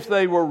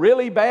were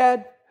really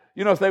bad,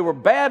 if they were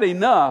bad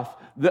enough,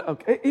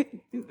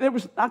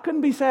 I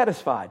couldn't be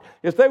satisfied.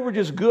 If they were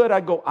just good,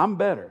 I'd go, I'm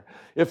better.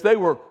 If they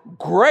were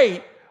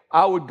great,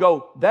 I would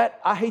go,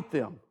 I hate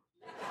them.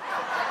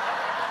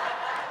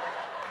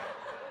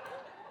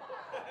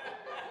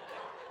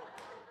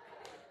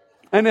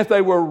 And if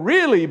they were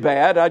really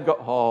bad, I'd go,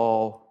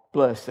 oh,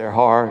 bless their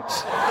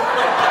hearts.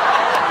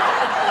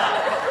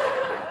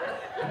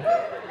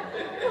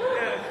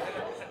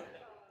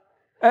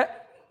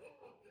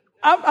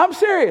 I'm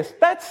serious.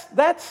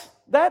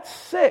 That's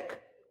sick.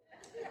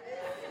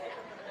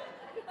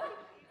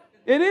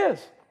 It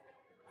is.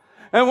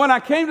 And when I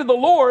came to the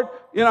Lord,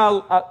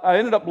 I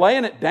ended up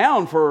laying it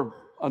down for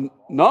a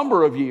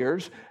number of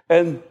years.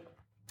 And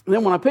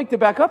then when I picked it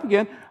back up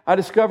again, I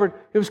discovered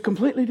it was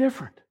completely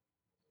different.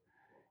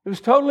 It was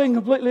totally and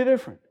completely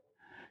different.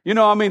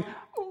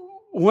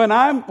 When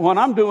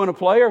I'm doing a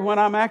play or when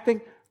I'm acting,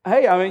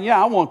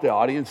 I want the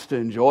audience to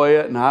enjoy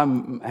it, and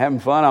I'm having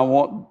fun. I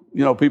want,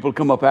 people to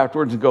come up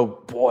afterwards and go,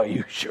 boy,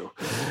 you sure,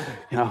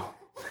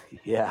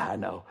 yeah, I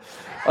know.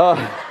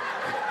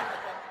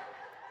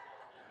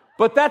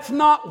 But that's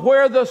not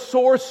where the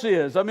source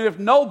is. I mean, if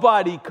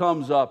nobody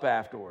comes up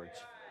afterwards,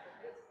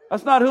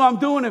 that's not who I'm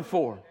doing it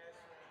for.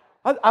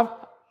 I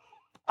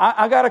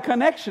got a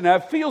connection.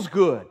 It feels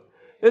good.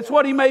 It's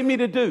what He made me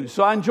to do,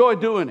 so I enjoy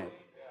doing it.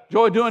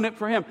 Enjoy doing it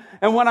for Him.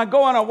 And when I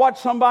go and I watch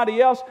somebody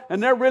else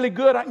and they're really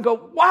good, I can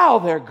go, wow,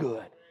 they're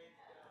good.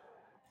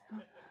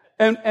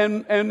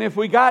 And if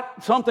we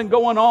got something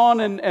going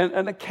on,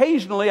 and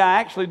occasionally I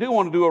actually do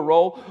want to do a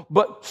role,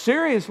 but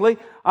seriously,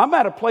 I'm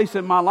at a place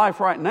in my life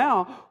right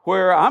now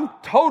where I'm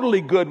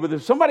totally good with it.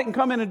 If somebody can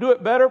come in and do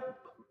it better,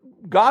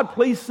 God,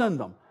 please send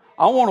them.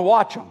 I want to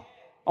watch them.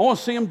 I want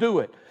to see them do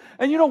it.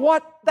 And you know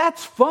what?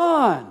 That's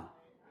fun.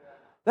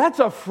 That's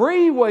a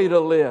free way to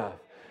live.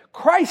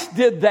 Christ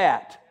did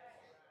that.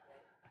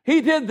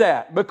 He did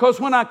that because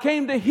when I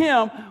came to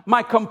Him,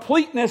 my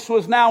completeness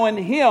was now in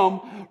Him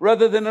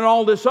rather than in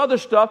all this other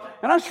stuff,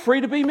 and I was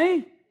free to be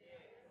me.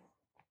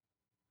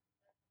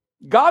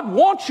 God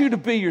wants you to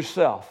be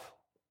yourself.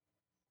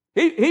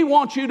 He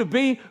wants you to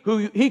be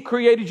who He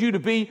created you to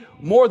be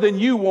more than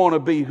you want to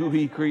be who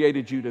He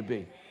created you to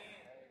be.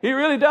 He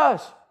really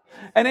does.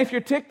 And if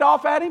you're ticked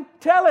off at Him,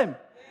 tell Him.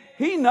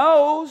 He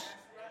knows.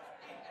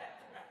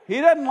 He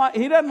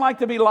doesn't like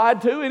to be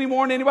lied to any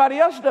more than anybody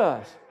else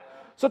does.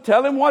 So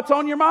tell Him what's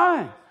on your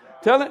mind.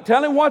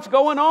 Tell Him what's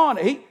going on.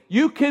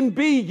 You can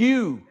be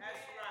you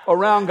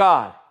around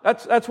God.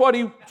 That's what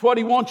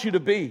He wants you to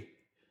be.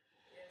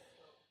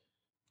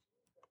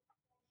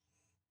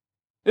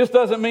 This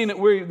doesn't mean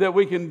that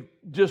we can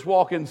just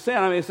walk in sin.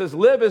 I mean, it says,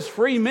 live as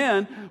free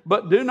men,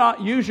 but do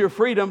not use your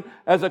freedom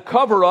as a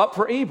cover-up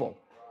for evil.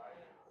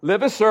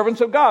 Live as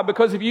servants of God,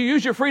 because if you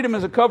use your freedom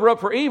as a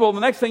cover-up for evil, the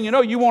next thing you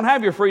know, you won't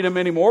have your freedom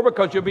anymore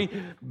because you'll be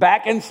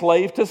back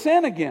enslaved to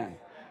sin again.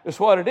 That's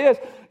what it is.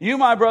 You,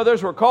 my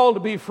brothers, were called to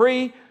be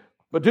free,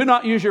 but do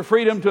not use your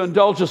freedom to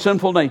indulge a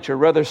sinful nature.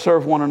 Rather,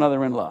 serve one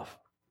another in love.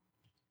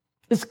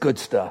 It's good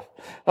stuff.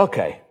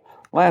 Okay,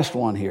 last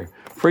one here.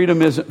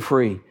 Freedom isn't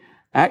free.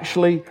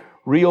 Actually,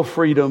 real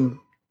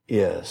freedom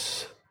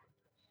is.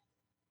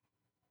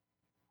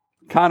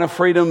 Kind of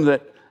freedom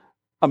that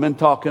I've been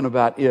talking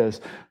about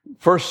is.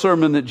 First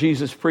sermon that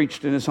Jesus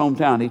preached in His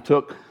hometown, He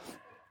took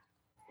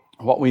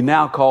what we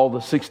now call the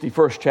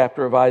 61st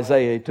chapter of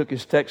Isaiah. He took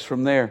his text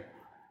from there.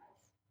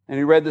 And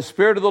he read, "The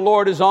Spirit of the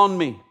Lord is on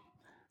me,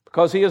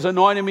 because He has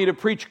anointed me to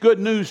preach good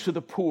news to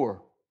the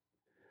poor.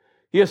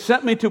 He has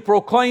sent me to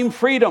proclaim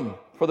freedom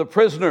for the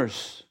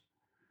prisoners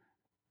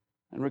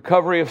and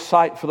recovery of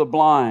sight for the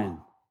blind,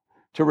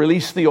 to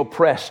release the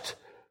oppressed,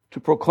 to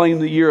proclaim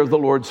the year of the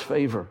Lord's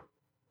favor."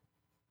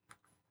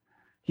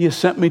 He has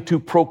sent me to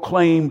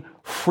proclaim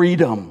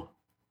freedom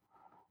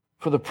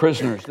for the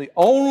prisoners. The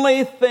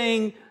only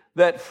thing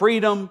that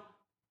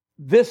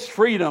this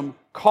freedom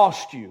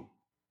cost you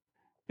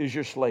is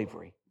your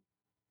slavery.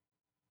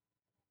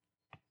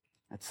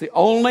 That's the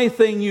only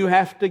thing you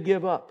have to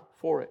give up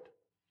for it.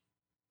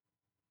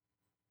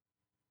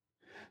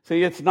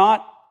 See, it's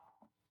not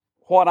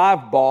what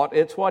I've bought,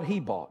 it's what He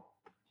bought.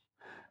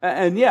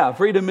 And yeah,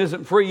 freedom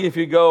isn't free if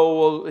you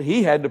go, well,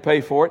 He had to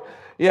pay for it.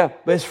 Yeah,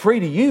 but it's free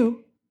to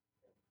you.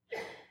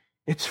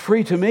 It's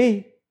free to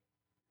me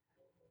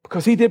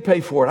because He did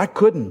pay for it. I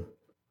couldn't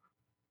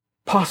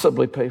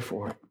possibly pay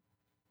for it.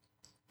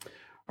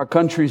 Our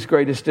country's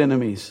greatest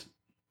enemies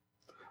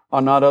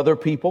are not other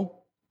people.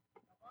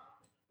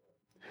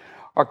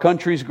 Our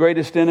country's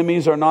greatest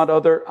enemies are not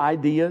other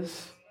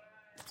ideas.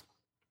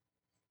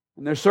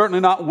 And they're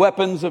certainly not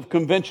weapons of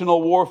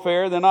conventional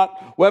warfare. They're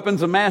not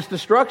weapons of mass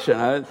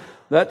destruction.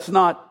 That's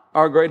not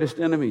our greatest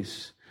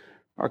enemies.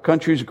 Our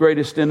country's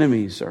greatest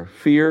enemies are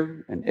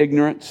fear and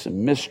ignorance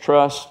and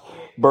mistrust,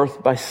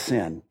 birthed by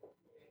sin.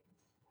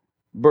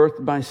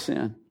 Birthed by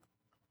sin.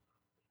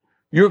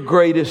 Your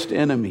greatest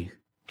enemy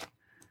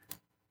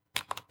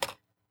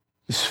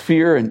is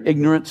fear and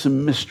ignorance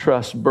and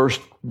mistrust,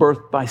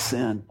 birthed by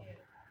sin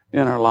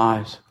in our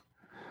lives.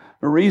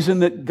 The reason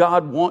that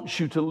God wants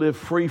you to live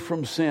free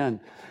from sin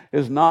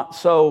is not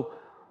so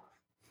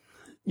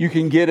you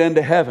can get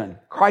into heaven.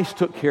 Christ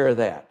took care of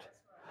that.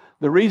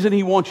 The reason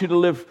He wants you to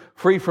live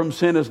free from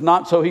sin is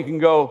not so He can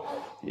go,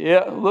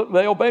 yeah, look,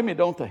 they obey me,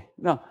 don't they?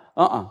 No,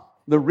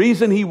 The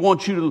reason He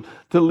wants you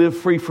to live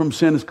free from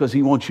sin is because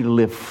He wants you to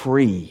live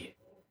free.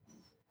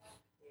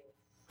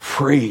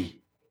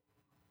 Free.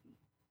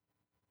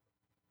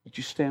 Would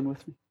you stand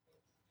with me?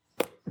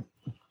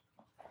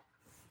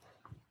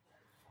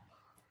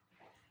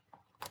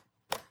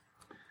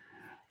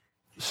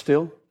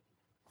 Still?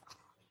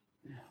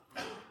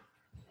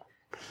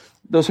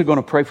 Those who are going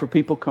to pray for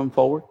people, come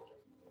forward.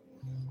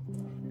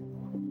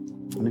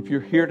 And if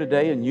you're here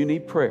today and you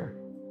need prayer,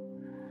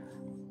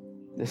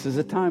 this is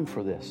a time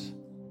for this.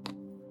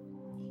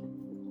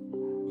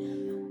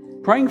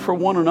 Praying for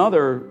one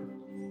another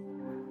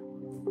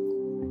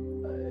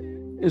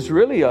is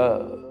really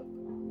a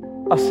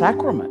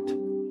sacrament.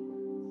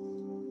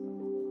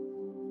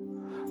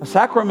 A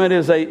sacrament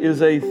is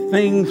a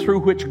thing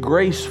through which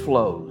grace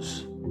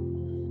flows.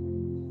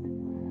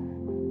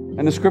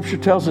 And the Scripture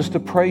tells us to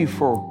pray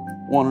for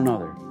one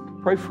another,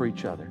 pray for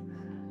each other.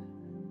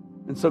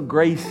 And so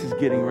grace is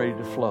getting ready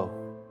to flow.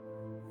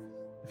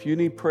 If you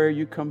need prayer,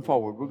 you come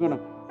forward. We're going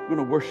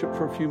to worship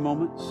for a few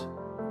moments.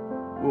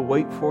 We'll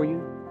wait for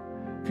you.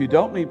 If you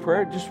don't need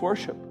prayer, just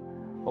worship.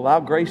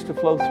 Allow grace to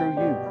flow through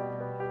you.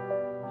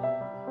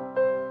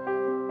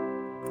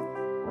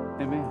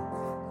 Amen.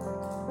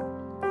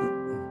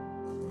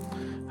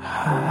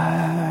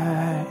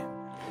 Hide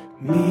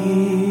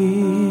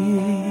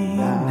me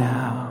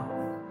now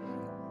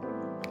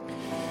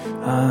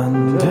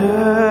under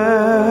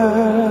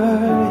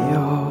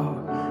your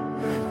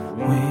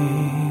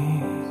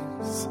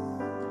wings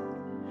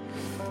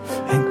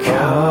and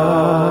cover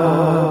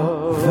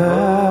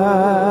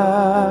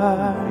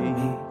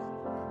me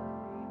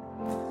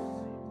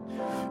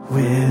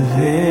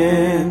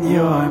within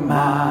your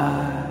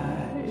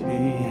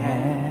mighty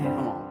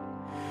hand.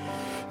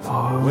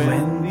 For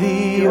when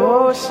the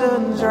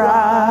oceans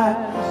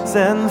rise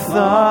and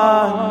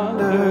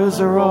thunders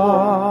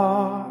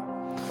roar,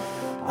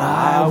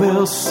 I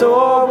will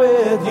soar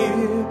with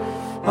you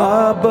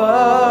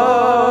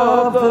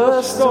above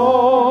the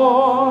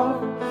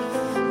storm.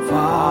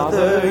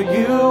 Father,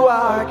 you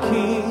are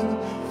King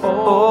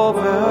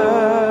over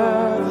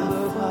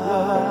the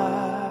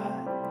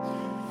flood.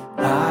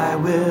 I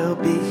will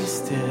be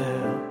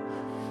still,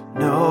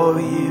 know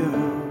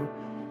you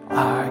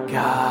are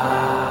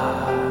God.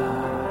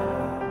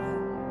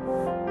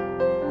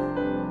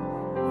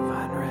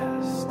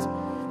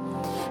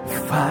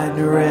 Find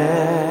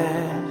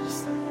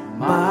rest,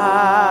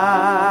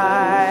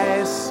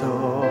 my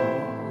soul,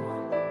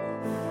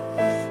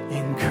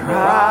 in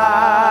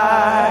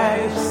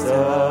Christ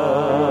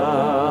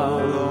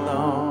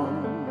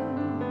alone,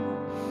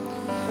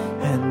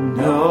 and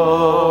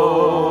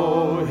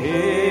know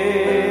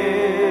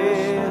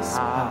His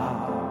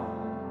power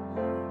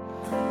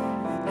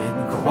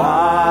in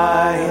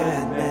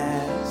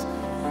quietness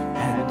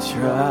and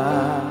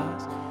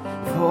trust.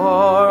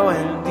 For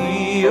when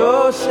the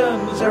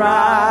oceans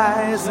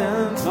rise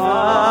and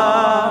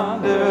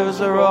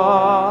thunders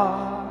roar,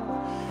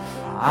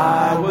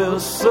 I will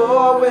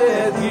soar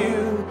with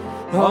you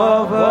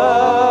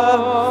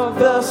above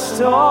the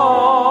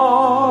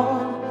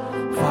storm.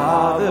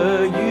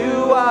 Father,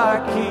 you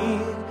are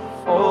King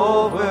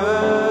over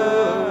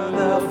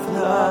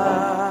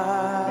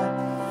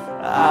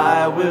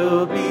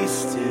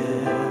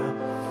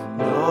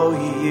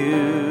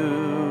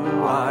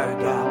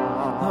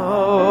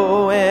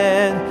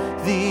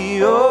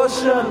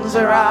oceans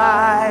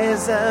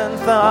rise and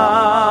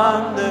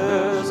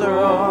thunders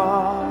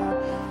roar,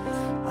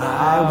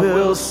 I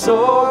will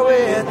soar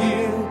with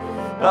you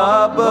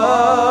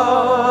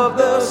above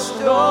the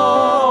storm.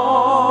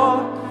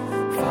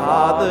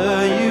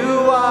 Father, you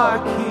are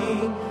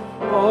king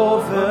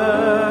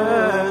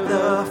over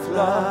the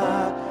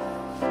flood,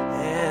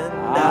 and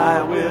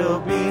I will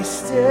be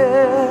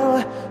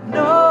still.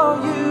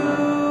 No,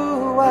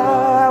 you,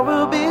 I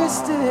will be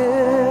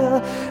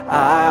still.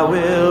 I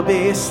will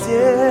be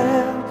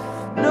still.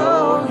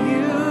 No,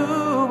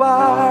 you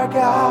are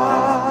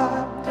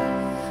God.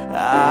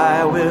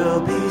 I will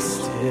be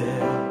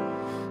still.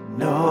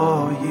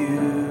 No,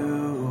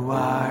 you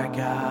are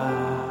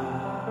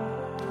God.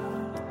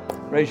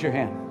 Raise your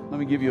hand. Let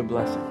me give you a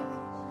blessing.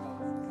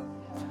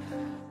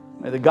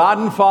 May the God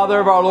and Father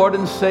of our Lord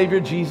and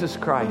Savior Jesus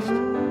Christ,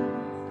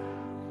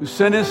 who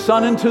sent His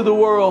Son into the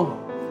world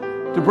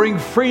to bring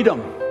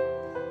freedom,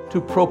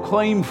 to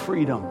proclaim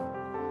freedom,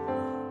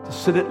 to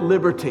set at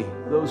liberty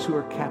those who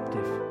are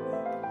captive.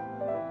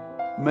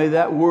 May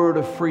that word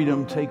of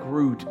freedom take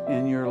root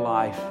in your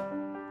life.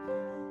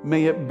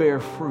 May it bear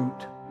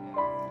fruit.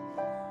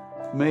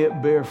 May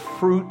it bear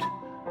fruit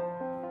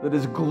that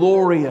is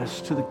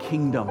glorious to the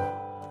kingdom,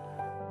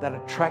 that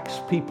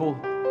attracts people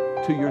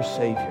to your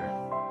Savior,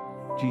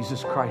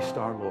 Jesus Christ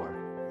our Lord.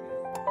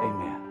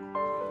 Amen.